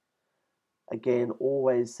 Again,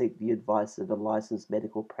 always seek the advice of a licensed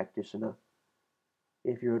medical practitioner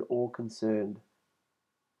if you're at all concerned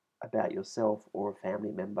about yourself or a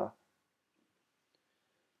family member.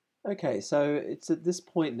 Okay, so it's at this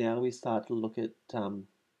point now we start to look at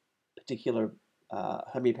particular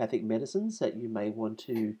homeopathic medicines that you may want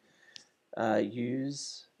to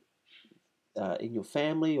use in your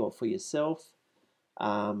family or for yourself.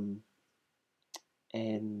 Um,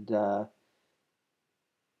 and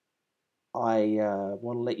I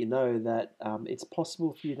want to let you know that it's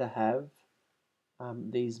possible for you to have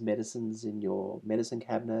these medicines in your medicine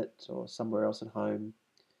cabinet or somewhere else at home.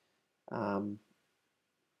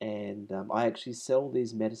 I actually sell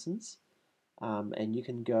these medicines, and you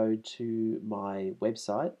can go to my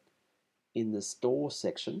website in the store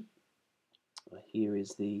section. Here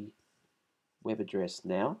is the web address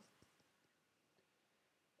now.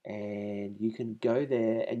 And you can go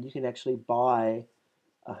there and you can actually buy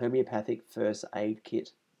a homeopathic first aid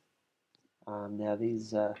kit. Now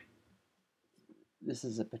this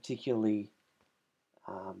is a particularly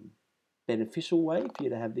beneficial way for you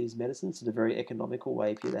to have these medicines. It's a very economical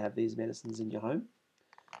way for you to have these medicines in your home.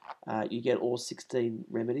 You get all 16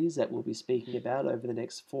 remedies that we'll be speaking about over the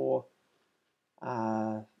next 4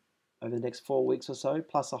 weeks or so,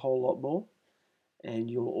 plus a whole lot more.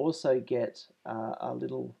 And you'll also get a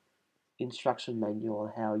little instruction manual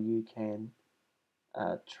on how you can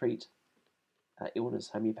treat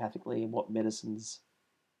illness homeopathically and what medicines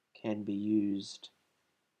can be used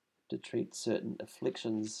to treat certain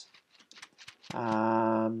afflictions.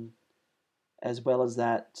 As well as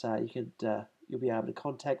that, you'll be able to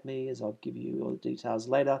contact me, as I'll give you all the details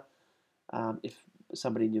later. If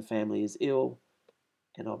somebody in your family is ill,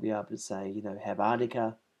 and I'll be able to say, have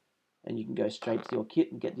arnica, and you can go straight to your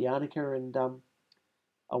kit and get the arnica, and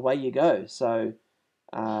away you go. So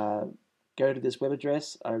go to this web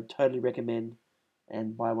address. I would totally recommend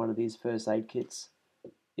and buy one of these first aid kits.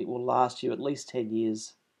 It will last you at least 10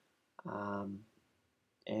 years, and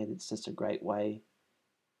it's just a great way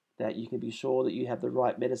that you can be sure that you have the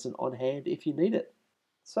right medicine on hand if you need it.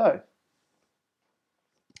 So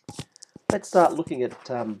let's start looking at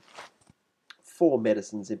 4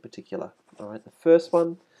 medicines in particular. All right, the first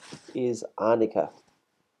one is arnica.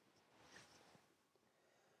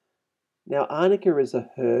 Now, arnica is a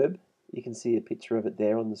herb. You can see a picture of it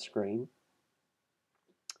there on the screen.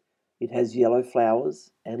 It has yellow flowers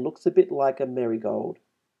and looks a bit like a marigold.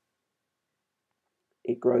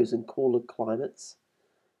 It grows in cooler climates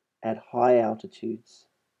at high altitudes.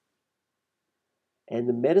 And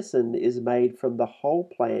the medicine is made from the whole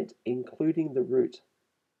plant, including the root.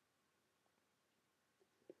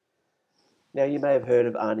 Now, you may have heard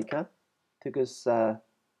of arnica because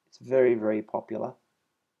It's very, very popular.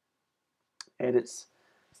 And it's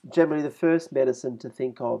generally the first medicine to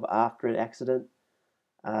think of after an accident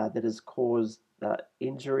that has caused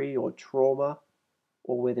injury or trauma,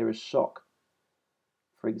 or where there is shock.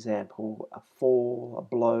 For example, a fall, a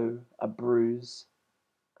blow, a bruise,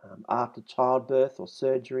 after childbirth or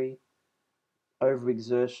surgery,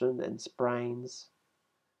 overexertion and sprains,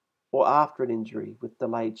 or after an injury with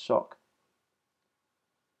delayed shock.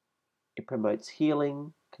 It promotes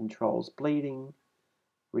healing, controls bleeding,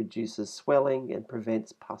 reduces swelling, and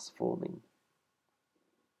prevents pus forming.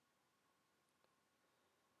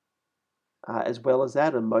 As well as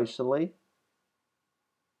that, emotionally,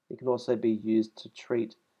 it can also be used to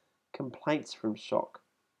treat complaints from shock,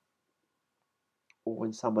 or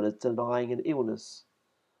when someone is denying an illness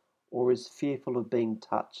or is fearful of being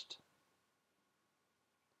touched.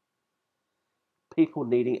 People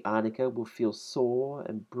needing arnica will feel sore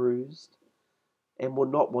and bruised and will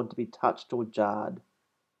not want to be touched or jarred.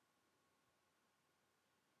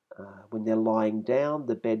 When they're lying down,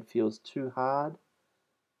 the bed feels too hard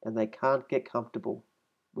and they can't get comfortable,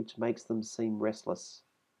 which makes them seem restless.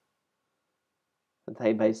 And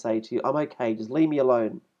they may say to you, "I'm okay, just leave me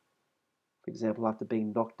alone." For example, after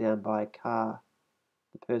being knocked down by a car,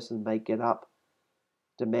 the person may get up,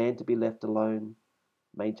 demand to be left alone,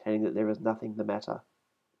 maintaining that there is nothing the matter,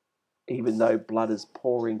 even though blood is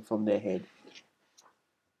pouring from their head.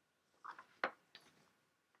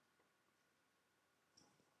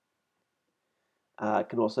 It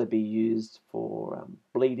can also be used for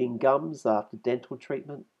bleeding gums after dental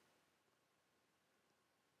treatment.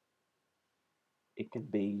 It can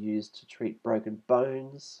be used to treat broken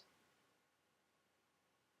bones,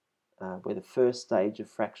 where the first stage of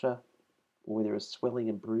fracture, or where there is swelling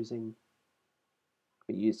and bruising. It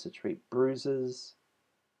can be used to treat bruises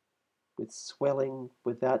with swelling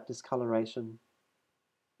without discoloration.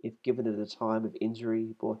 If given at a time of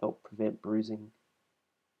injury, will help prevent bruising.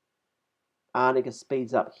 Arnica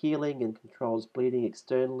speeds up healing and controls bleeding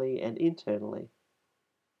externally and internally.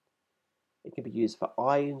 It can be used for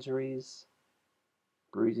eye injuries,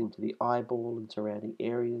 bruising to the eyeball and surrounding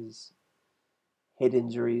areas, head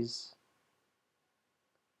injuries,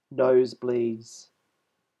 nosebleeds,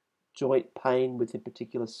 joint pain with a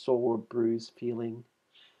particular sore or bruise feeling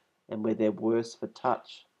and where they're worse for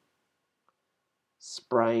touch,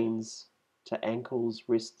 sprains to ankles,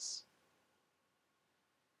 wrists.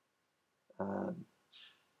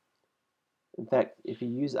 In fact, if you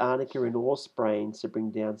use arnica in all sprains to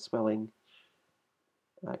bring down swelling,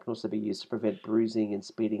 it can also be used to prevent bruising and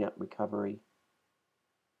speeding up recovery.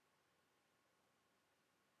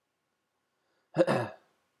 Okay,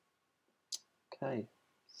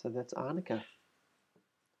 so that's arnica.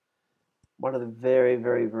 One of the very,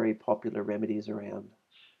 very, very popular remedies around.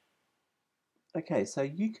 Okay, so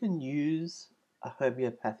you can use a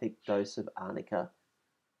homeopathic dose of arnica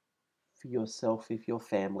for yourself, if your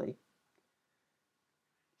family,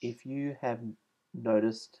 if you have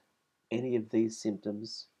noticed any of these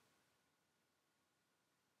symptoms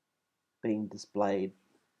being displayed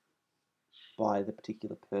by the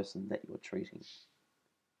particular person that you're treating.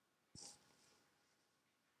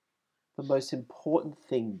 The most important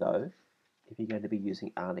thing, though, if you're going to be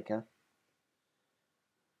using arnica,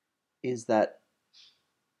 is that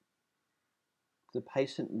the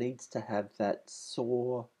patient needs to have that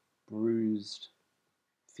sore, bruised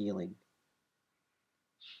feeling.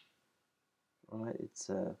 Right?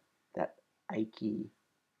 It's that achy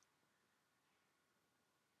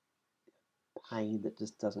pain that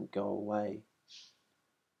just doesn't go away.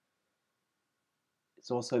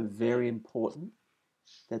 It's also very important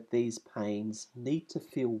that these pains need to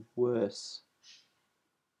feel worse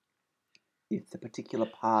if the particular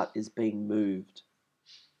part is being moved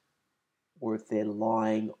or if they're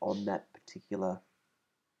lying on that particular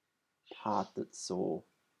part that's sore.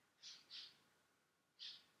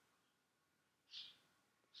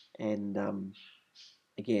 And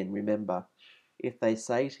again, remember, if they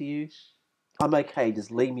say to you, "I'm okay,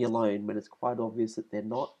 just leave me alone," when it's quite obvious that they're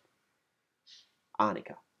not,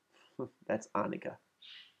 arnica. That's arnica.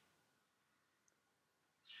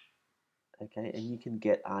 Okay, and you can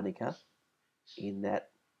get arnica in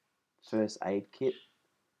that first aid kit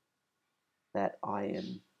that I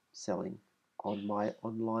am selling on my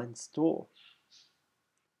online store.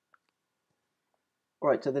 All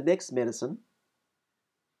right, so the next medicine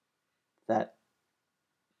that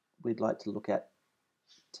we'd like to look at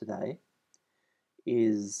today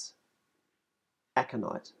is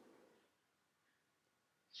aconite.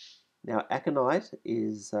 Now, aconite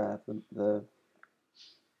is the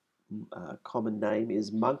common name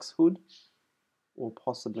is monkshood, or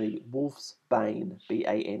possibly wolf's bane,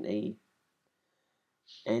 B-A-N-E.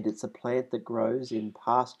 And it's a plant that grows in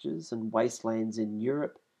pastures and wastelands in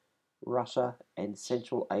Europe, Russia, and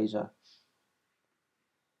Central Asia.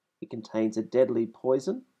 It contains a deadly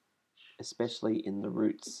poison, especially in the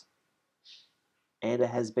roots, and it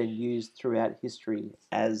has been used throughout history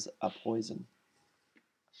as a poison.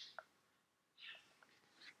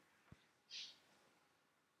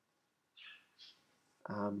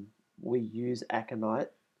 We use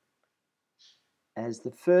aconite as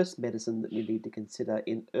the first medicine that we need to consider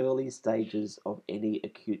in early stages of any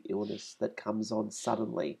acute illness that comes on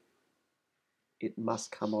suddenly. It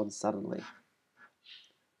must come on suddenly.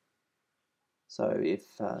 So if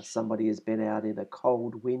somebody has been out in a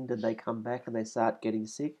cold wind and they come back and they start getting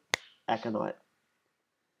sick, aconite.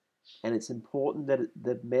 And it's important that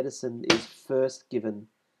the medicine is first given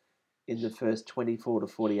in the first 24 to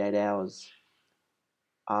 48 hours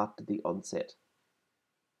after the onset.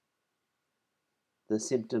 The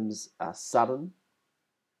symptoms are sudden,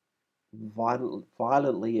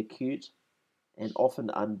 violently acute, and often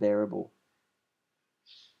unbearable.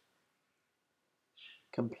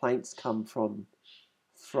 Complaints come from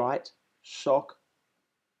fright, shock,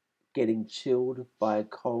 getting chilled by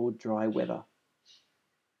cold, dry weather.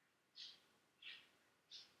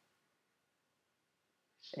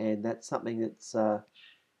 And that's something that's a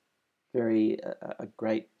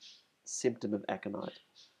great symptom of aconite,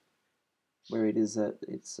 where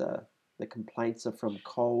the complaints are from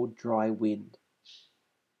cold, dry wind.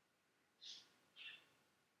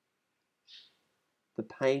 The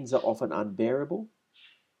pains are often unbearable.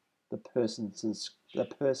 The person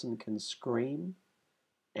can scream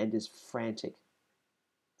and is frantic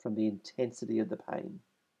from the intensity of the pain.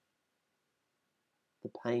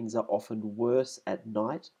 The pains are often worse at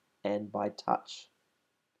night and by touch,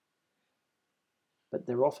 but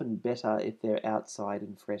they're often better if they're outside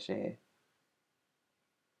in fresh air.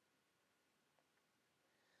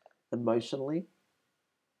 Emotionally,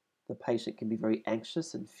 the patient can be very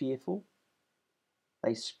anxious and fearful.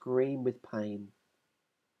 They scream with pain.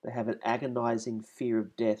 They have an agonizing fear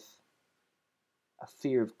of death, a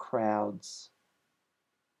fear of crowds.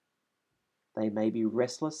 They may be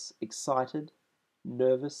restless, excited,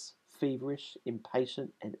 nervous, feverish,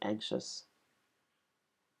 impatient, and anxious.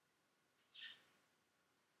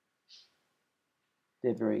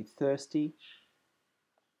 They're very thirsty,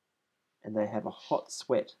 and they have a hot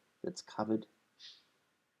sweat that's covered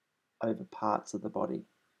over parts of the body.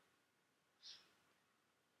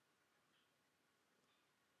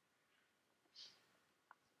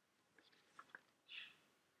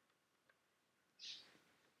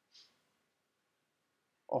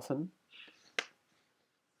 Often,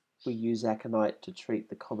 we use aconite to treat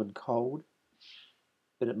the common cold,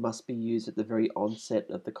 but it must be used at the very onset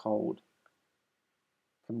of the cold,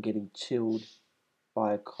 from getting chilled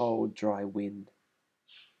by a cold, dry wind.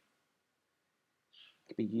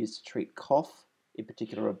 It can be used to treat cough, in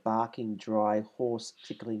particular a barking, dry, hoarse,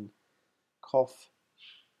 tickling cough.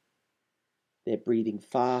 They're breathing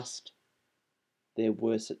fast. They're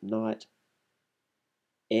worse at night.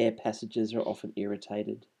 Air passages are often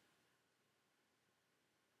irritated.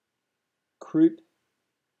 Croup,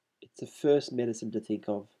 it's the first medicine to think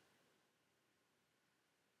of.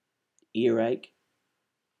 Earache,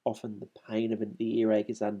 often the pain of the earache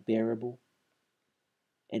is unbearable.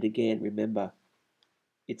 And again, remember,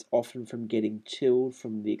 it's often from getting chilled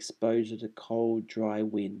from the exposure to cold, dry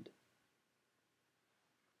wind.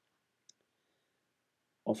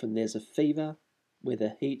 Often there's a fever where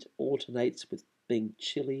the heat alternates with being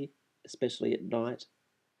chilly, especially at night.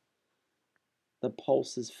 The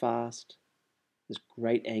pulse is fast. There's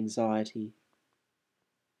great anxiety.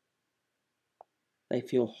 They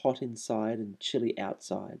feel hot inside and chilly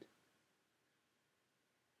outside.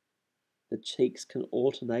 The cheeks can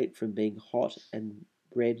alternate from being hot and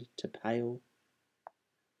red to pale.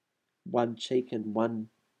 One cheek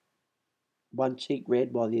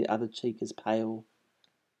red while the other cheek is pale.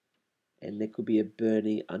 And there could be a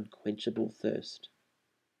burning, unquenchable thirst.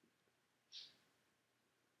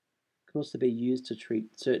 It can also be used to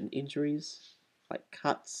treat certain injuries, like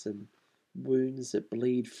cuts and wounds that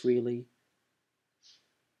bleed freely,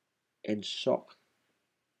 and shock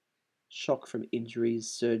from injuries,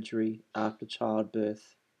 surgery, after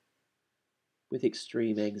childbirth, with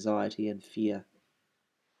extreme anxiety and fear,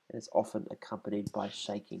 and it's often accompanied by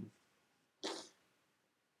shaking.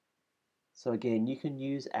 So again, you can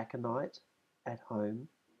use aconite at home,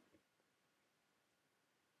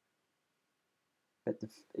 but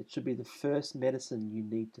it should be the first medicine you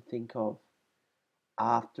need to think of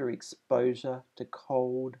after exposure to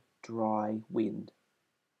cold, dry wind.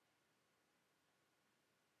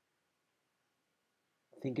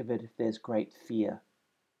 Think of it if there's great fear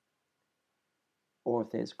or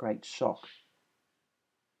if there's great shock.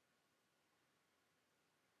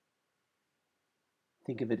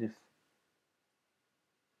 Think of it if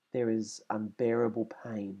there is unbearable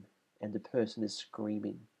pain and the person is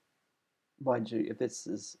screaming. Mind you, if this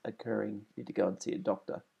is occurring, you need to go and see a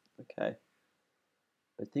doctor, okay?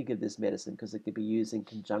 But think of this medicine because it could be used in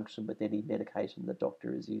conjunction with any medication the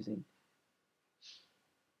doctor is using.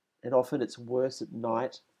 And often it's worse at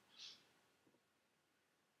night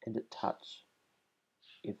and at touch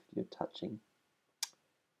if you're touching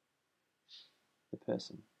the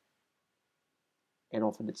person. And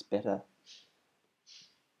often it's better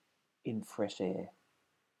in fresh air.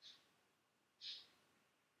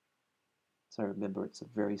 So remember, it's a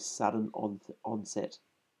very sudden onset.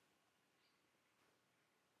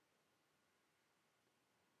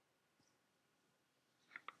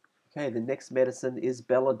 Okay, the next medicine is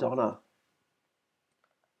belladonna.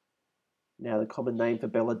 Now, the common name for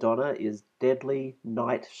belladonna is deadly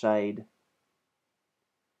nightshade.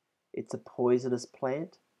 It's a poisonous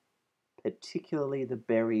plant, particularly the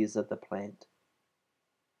berries of the plant.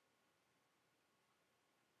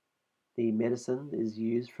 The medicine is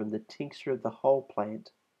used from the tincture of the whole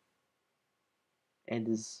plant and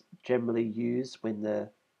is generally used when the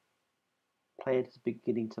plant is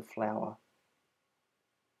beginning to flower.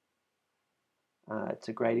 It's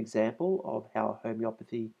a great example of how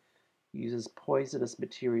homeopathy uses poisonous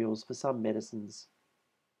materials for some medicines,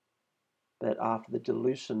 but after the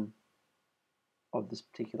dilution of this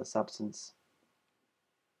particular substance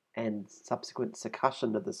and subsequent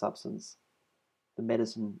succussion of the substance, the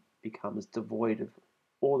medicine becomes devoid of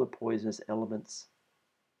all the poisonous elements,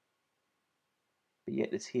 but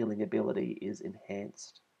yet its healing ability is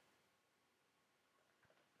enhanced.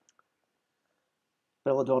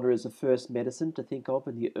 Belladonna is the first medicine to think of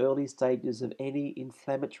in the early stages of any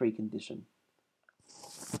inflammatory condition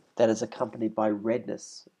that is accompanied by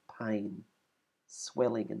redness, pain,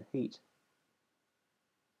 swelling, and heat.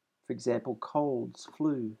 For example, colds,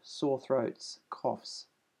 flu, sore throats, coughs,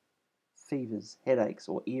 fevers, headaches,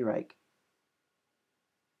 or earache.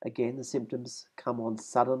 Again, the symptoms come on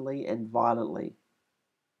suddenly and violently.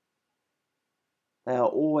 They are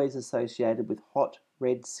always associated with hot,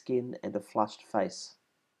 red skin and a flushed face,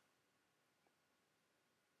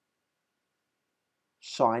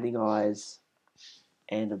 shining eyes,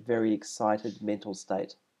 and a very excited mental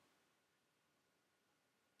state.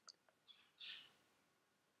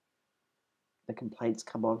 The complaints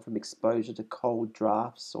come on from exposure to cold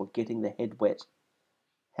drafts or getting the head wet,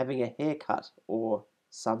 having a haircut or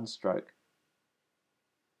sunstroke.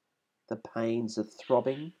 The pains are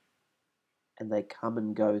throbbing and they come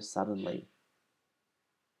and go suddenly.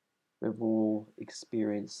 We've all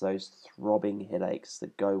experienced those throbbing headaches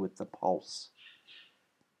that go with the pulse.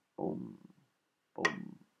 Boom,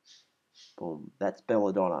 boom, boom. That's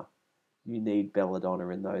belladonna. You need belladonna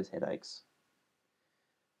in those headaches.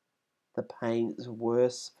 The pain is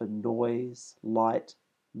worse for noise, light,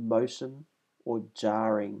 motion, or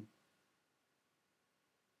jarring.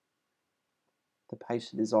 The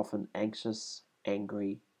patient is often anxious,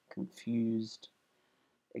 angry, confused,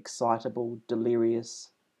 excitable, delirious,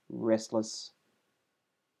 restless,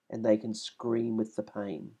 and they can scream with the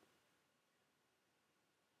pain.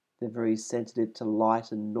 They're very sensitive to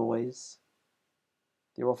light and noise.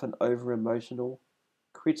 They're often over-emotional,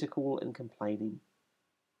 critical, and complaining.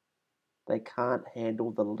 They can't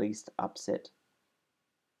handle the least upset.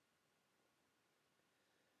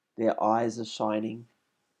 Their eyes are shining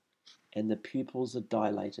and the pupils are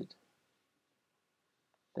dilated.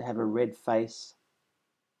 They have a red face.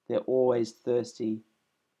 They're always thirsty.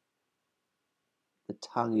 The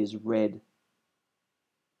tongue is red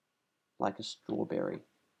like a strawberry.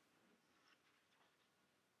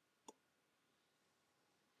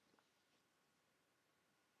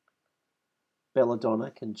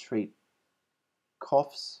 Belladonna can treat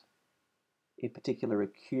coughs, in particular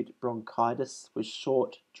acute bronchitis with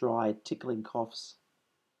short, dry, tickling coughs.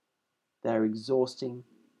 They're exhausting,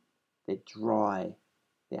 they're dry,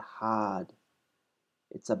 they're hard.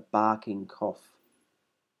 It's a barking cough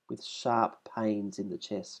with sharp pains in the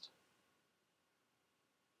chest.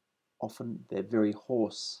 Often they're very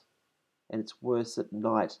hoarse, and it's worse at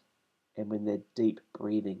night and when they're deep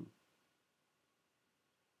breathing.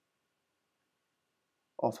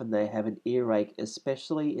 Often they have an earache,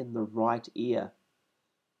 especially in the right ear,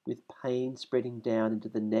 with pain spreading down into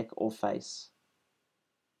the neck or face,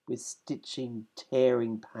 with stitching,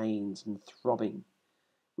 tearing pains and throbbing,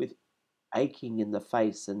 with aching in the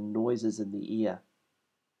face and noises in the ear.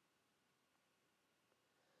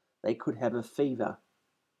 They could have a fever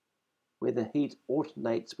where the heat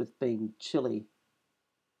alternates with being chilly.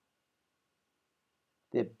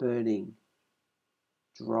 They're burning,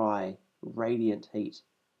 dry, radiant heat,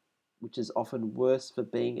 which is often worse for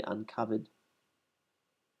being uncovered.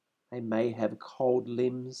 They may have cold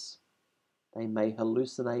limbs. They may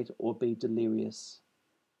hallucinate or be delirious.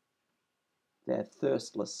 They're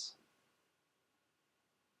thirstless.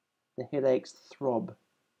 The headaches throb.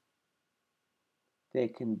 They're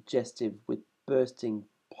congestive with bursting,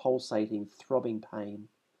 pulsating, throbbing pain.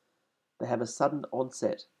 They have a sudden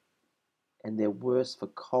onset, and they're worse for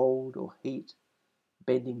cold or heat,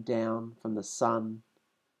 bending down from the sun,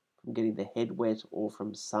 from getting the head wet, or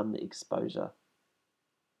from sun exposure.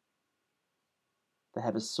 They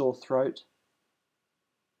have a sore throat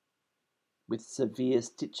with severe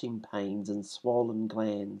stitching pains and swollen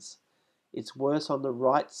glands. It's worse on the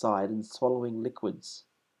right side in swallowing liquids,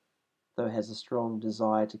 though it has a strong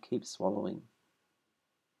desire to keep swallowing.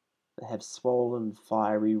 They have swollen,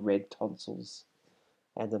 fiery red tonsils,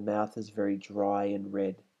 and the mouth is very dry and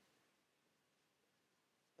red.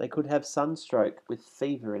 They could have sunstroke with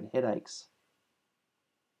fever and headaches,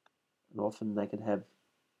 and often they could have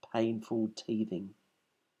painful teething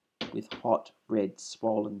with hot, red,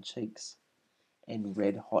 swollen cheeks and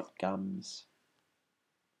red hot gums.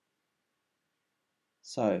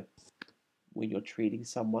 So, when you're treating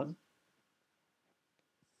someone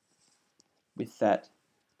with that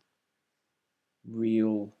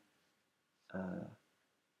real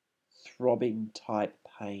throbbing type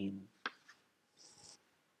pain,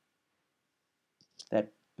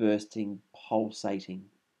 that bursting, pulsating,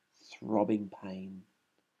 throbbing pain,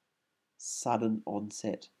 sudden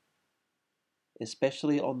onset,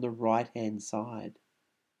 especially on the right hand side,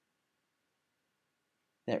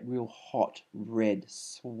 that real hot, red,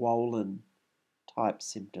 swollen type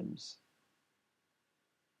symptoms.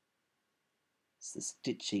 It's the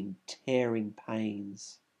stitching, tearing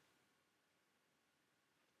pains.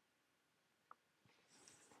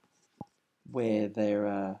 Where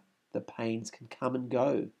the pains can come and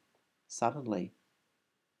go suddenly.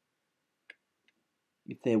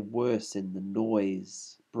 If they're worse in the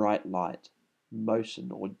noise, bright light, motion,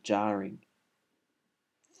 or jarring,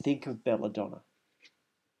 think of belladonna.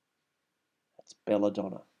 That's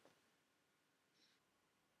belladonna.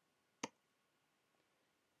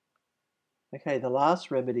 Okay, the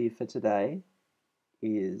last remedy for today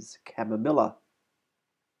is chamomilla.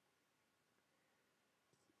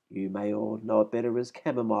 You may all know it better as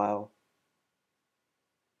chamomile.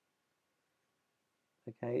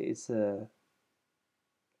 Okay, it's a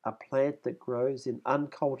plant that grows in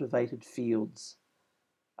uncultivated fields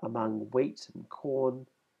among wheat and corn,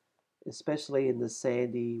 especially in the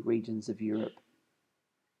sandy regions of Europe.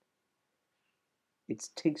 Its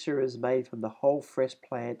tincture is made from the whole fresh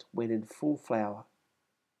plant when in full flower.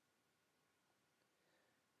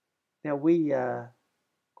 Now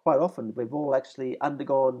quite often, we've all actually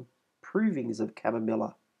undergone provings of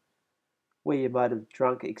chamomilla, where you might have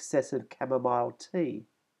drunk excessive chamomile tea.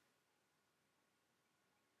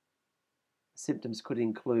 Symptoms could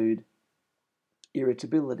include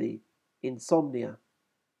irritability, insomnia,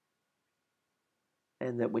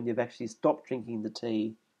 and that when you've actually stopped drinking the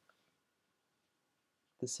tea,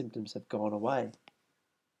 the symptoms have gone away.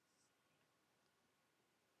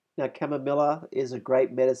 Now, chamomilla is a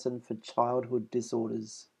great medicine for childhood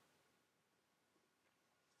disorders.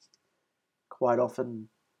 Quite often,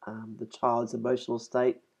 the child's emotional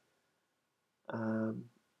state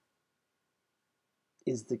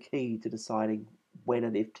is the key to deciding when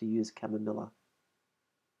and if to use chamomilla.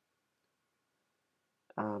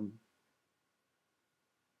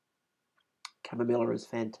 Chamomilla is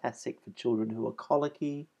fantastic for children who are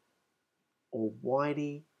colicky or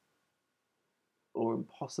whiny or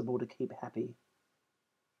impossible to keep happy.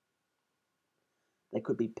 They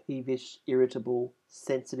could be peevish, irritable,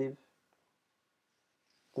 sensitive.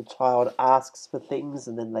 The child asks for things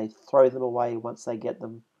and then they throw them away once they get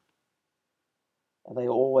them. And they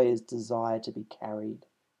always desire to be carried.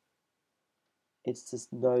 It's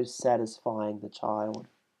just no satisfying the child.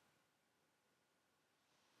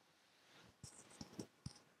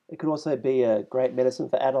 It could also be a great medicine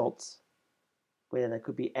for adults, where they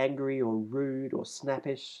could be angry or rude or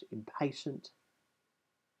snappish, impatient,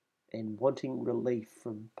 and wanting relief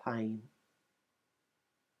from pain.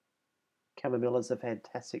 Chamomilla is a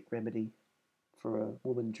fantastic remedy for a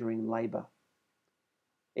woman during labour.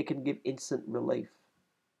 It can give instant relief.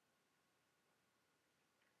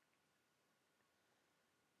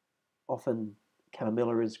 Often,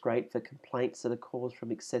 chamomilla is great for complaints that are caused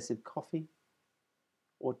from excessive coughing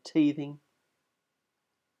or teething.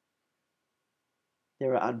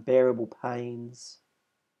 There are unbearable pains.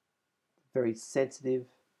 very sensitive,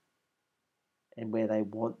 and where they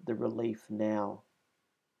want the relief now.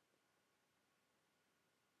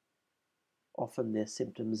 Often their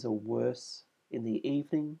symptoms are worse in the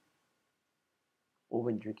evening, or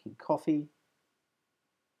when drinking coffee,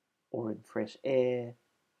 or in fresh air,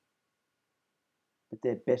 but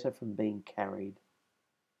they're better from being carried.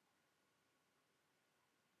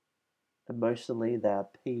 Emotionally, they are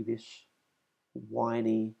peevish,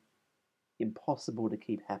 whiny, impossible to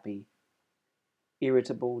keep happy,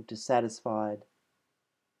 irritable, dissatisfied,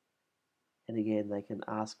 and again, they can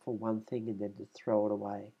ask for one thing and then just throw it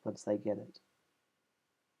away once they get it.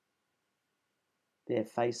 Their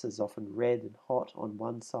face is often red and hot on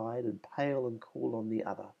one side and pale and cool on the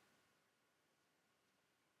other.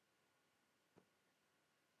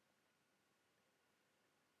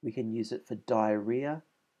 We can use it for diarrhea,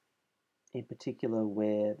 in particular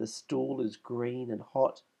where the stool is green and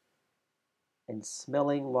hot and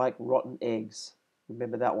smelling like rotten eggs.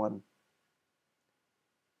 Remember that one.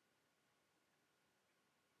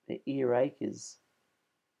 The earache is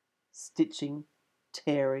stitching,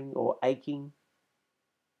 tearing, or aching.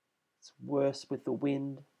 It's worse with the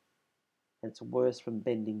wind, and it's worse from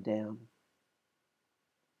bending down.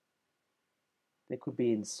 There could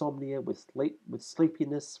be insomnia with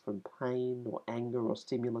sleepiness from pain or anger or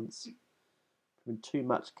stimulants, from too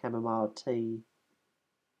much chamomile tea,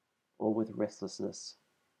 or with restlessness.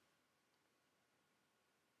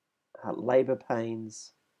 Labour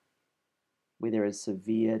pains, where there is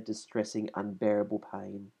severe, distressing, unbearable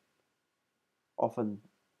pain. Often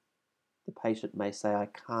the patient may say, "I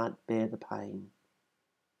can't bear the pain,"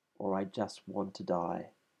 or "I just want to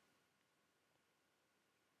die."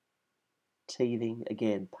 Teething,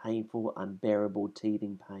 again, painful, unbearable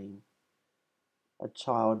teething pain. A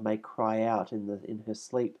child may cry out in her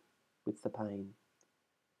sleep with the pain.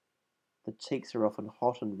 The cheeks are often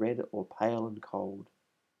hot and red or pale and cold.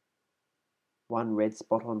 One red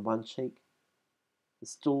spot on one cheek. The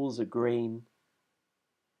stools are green,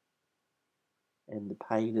 and the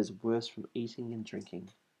pain is worse from eating and drinking.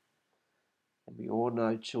 And we all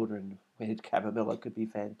know children where chamomilla could be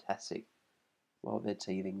fantastic while they're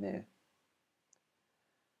teething there.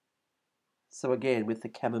 So again, with the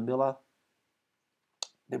chamomilla,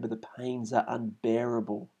 remember the pains are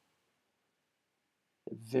unbearable.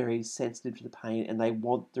 They're very sensitive to the pain and they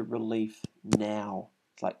want the relief now.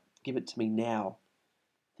 It's like, give it to me now.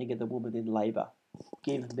 Think of the woman in labour.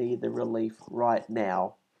 Give me the relief right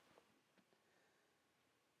now.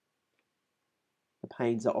 The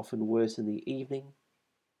pains are often worse in the evening,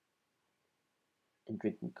 and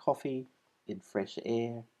drinking coffee, in fresh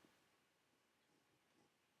air,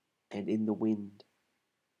 and in the wind.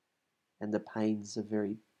 And the pains are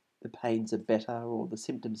better, or the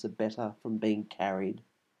symptoms are better from being carried.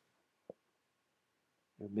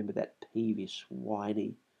 Remember that peevish,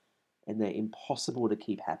 whiny, and they're impossible to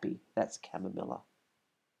keep happy. That's chamomilla.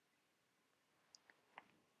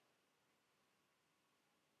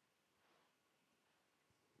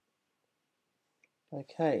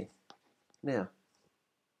 Okay, now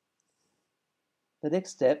the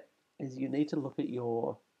next step is you need to look at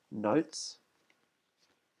your notes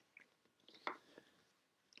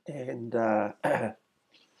and there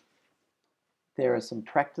are some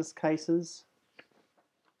practice cases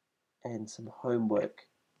and some homework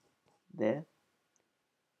there.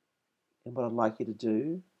 And what I'd like you to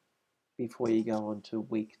do before you go on to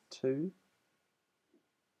week 2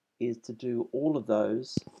 is to do all of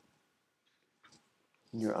those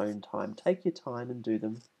in your own time. Take your time and do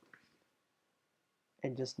them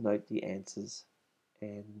and just note the answers.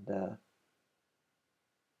 And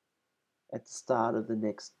at the start of the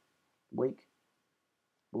next week,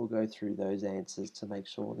 we'll go through those answers to make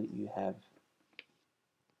sure that you have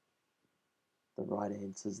the right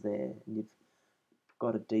answers there and you've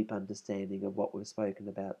got a deep understanding of what we've spoken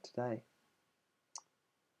about today.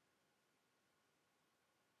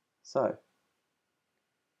 So,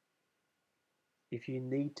 if you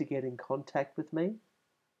need to get in contact with me,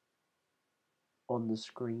 on the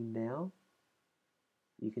screen now,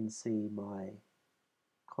 you can see my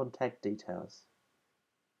contact details.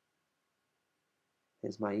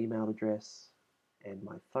 There's my email address and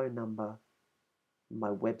my phone number, my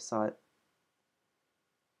website.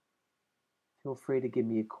 Feel free to give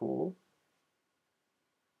me a call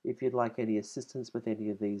if you'd like any assistance with any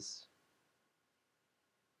of this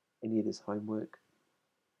homework,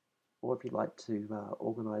 or if you'd like to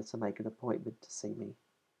organise to make an appointment to see me.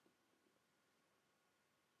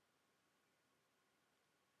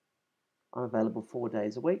 I'm available 4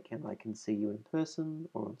 days a week and I can see you in person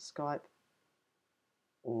or on Skype,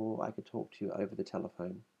 or I could talk to you over the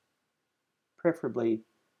telephone. Preferably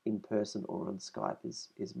in person or on Skype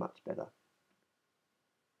is much better,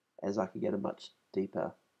 as I can get a much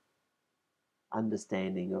deeper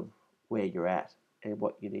understanding of where you're at and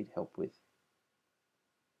what you need help with.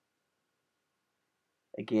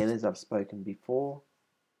 Again, as I've spoken before,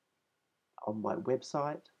 on my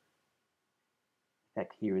website, in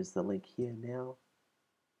fact, here is the link here now,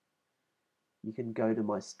 you can go to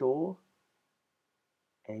my store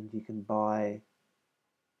and you can buy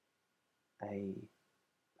a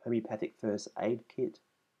homeopathic first aid kit.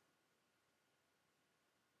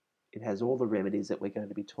 It has all the remedies that we're going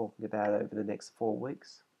to be talking about over the next 4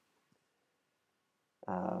 weeks,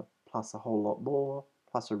 plus a whole lot more,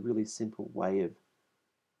 plus a really simple way of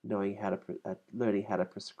knowing how to learning how to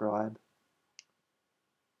prescribe.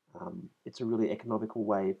 It's a really economical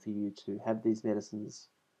way for you to have these medicines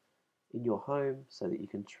in your home so that you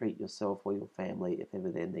can treat yourself or your family if ever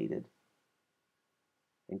they're needed.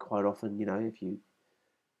 And quite often, you know, if you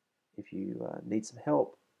need some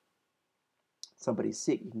help, somebody's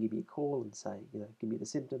sick, you can give me a call and say, you know, give me the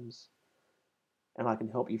symptoms, and I can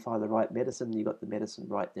help you find the right medicine. You've got the medicine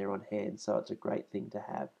right there on hand, so it's a great thing to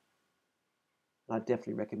have. And I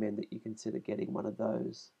definitely recommend that you consider getting one of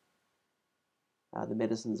those. The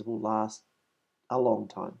medicines will last a long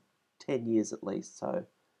time, 10 years at least, so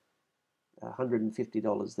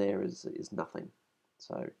 $150 there is nothing.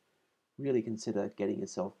 So really consider getting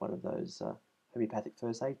yourself one of those homeopathic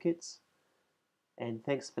first aid kits. And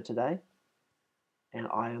thanks for today, and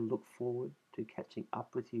I look forward to catching up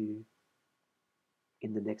with you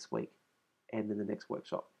in the next week and in the next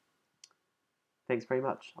workshop. Thanks very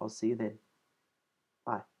much. I'll see you then.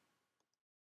 Bye.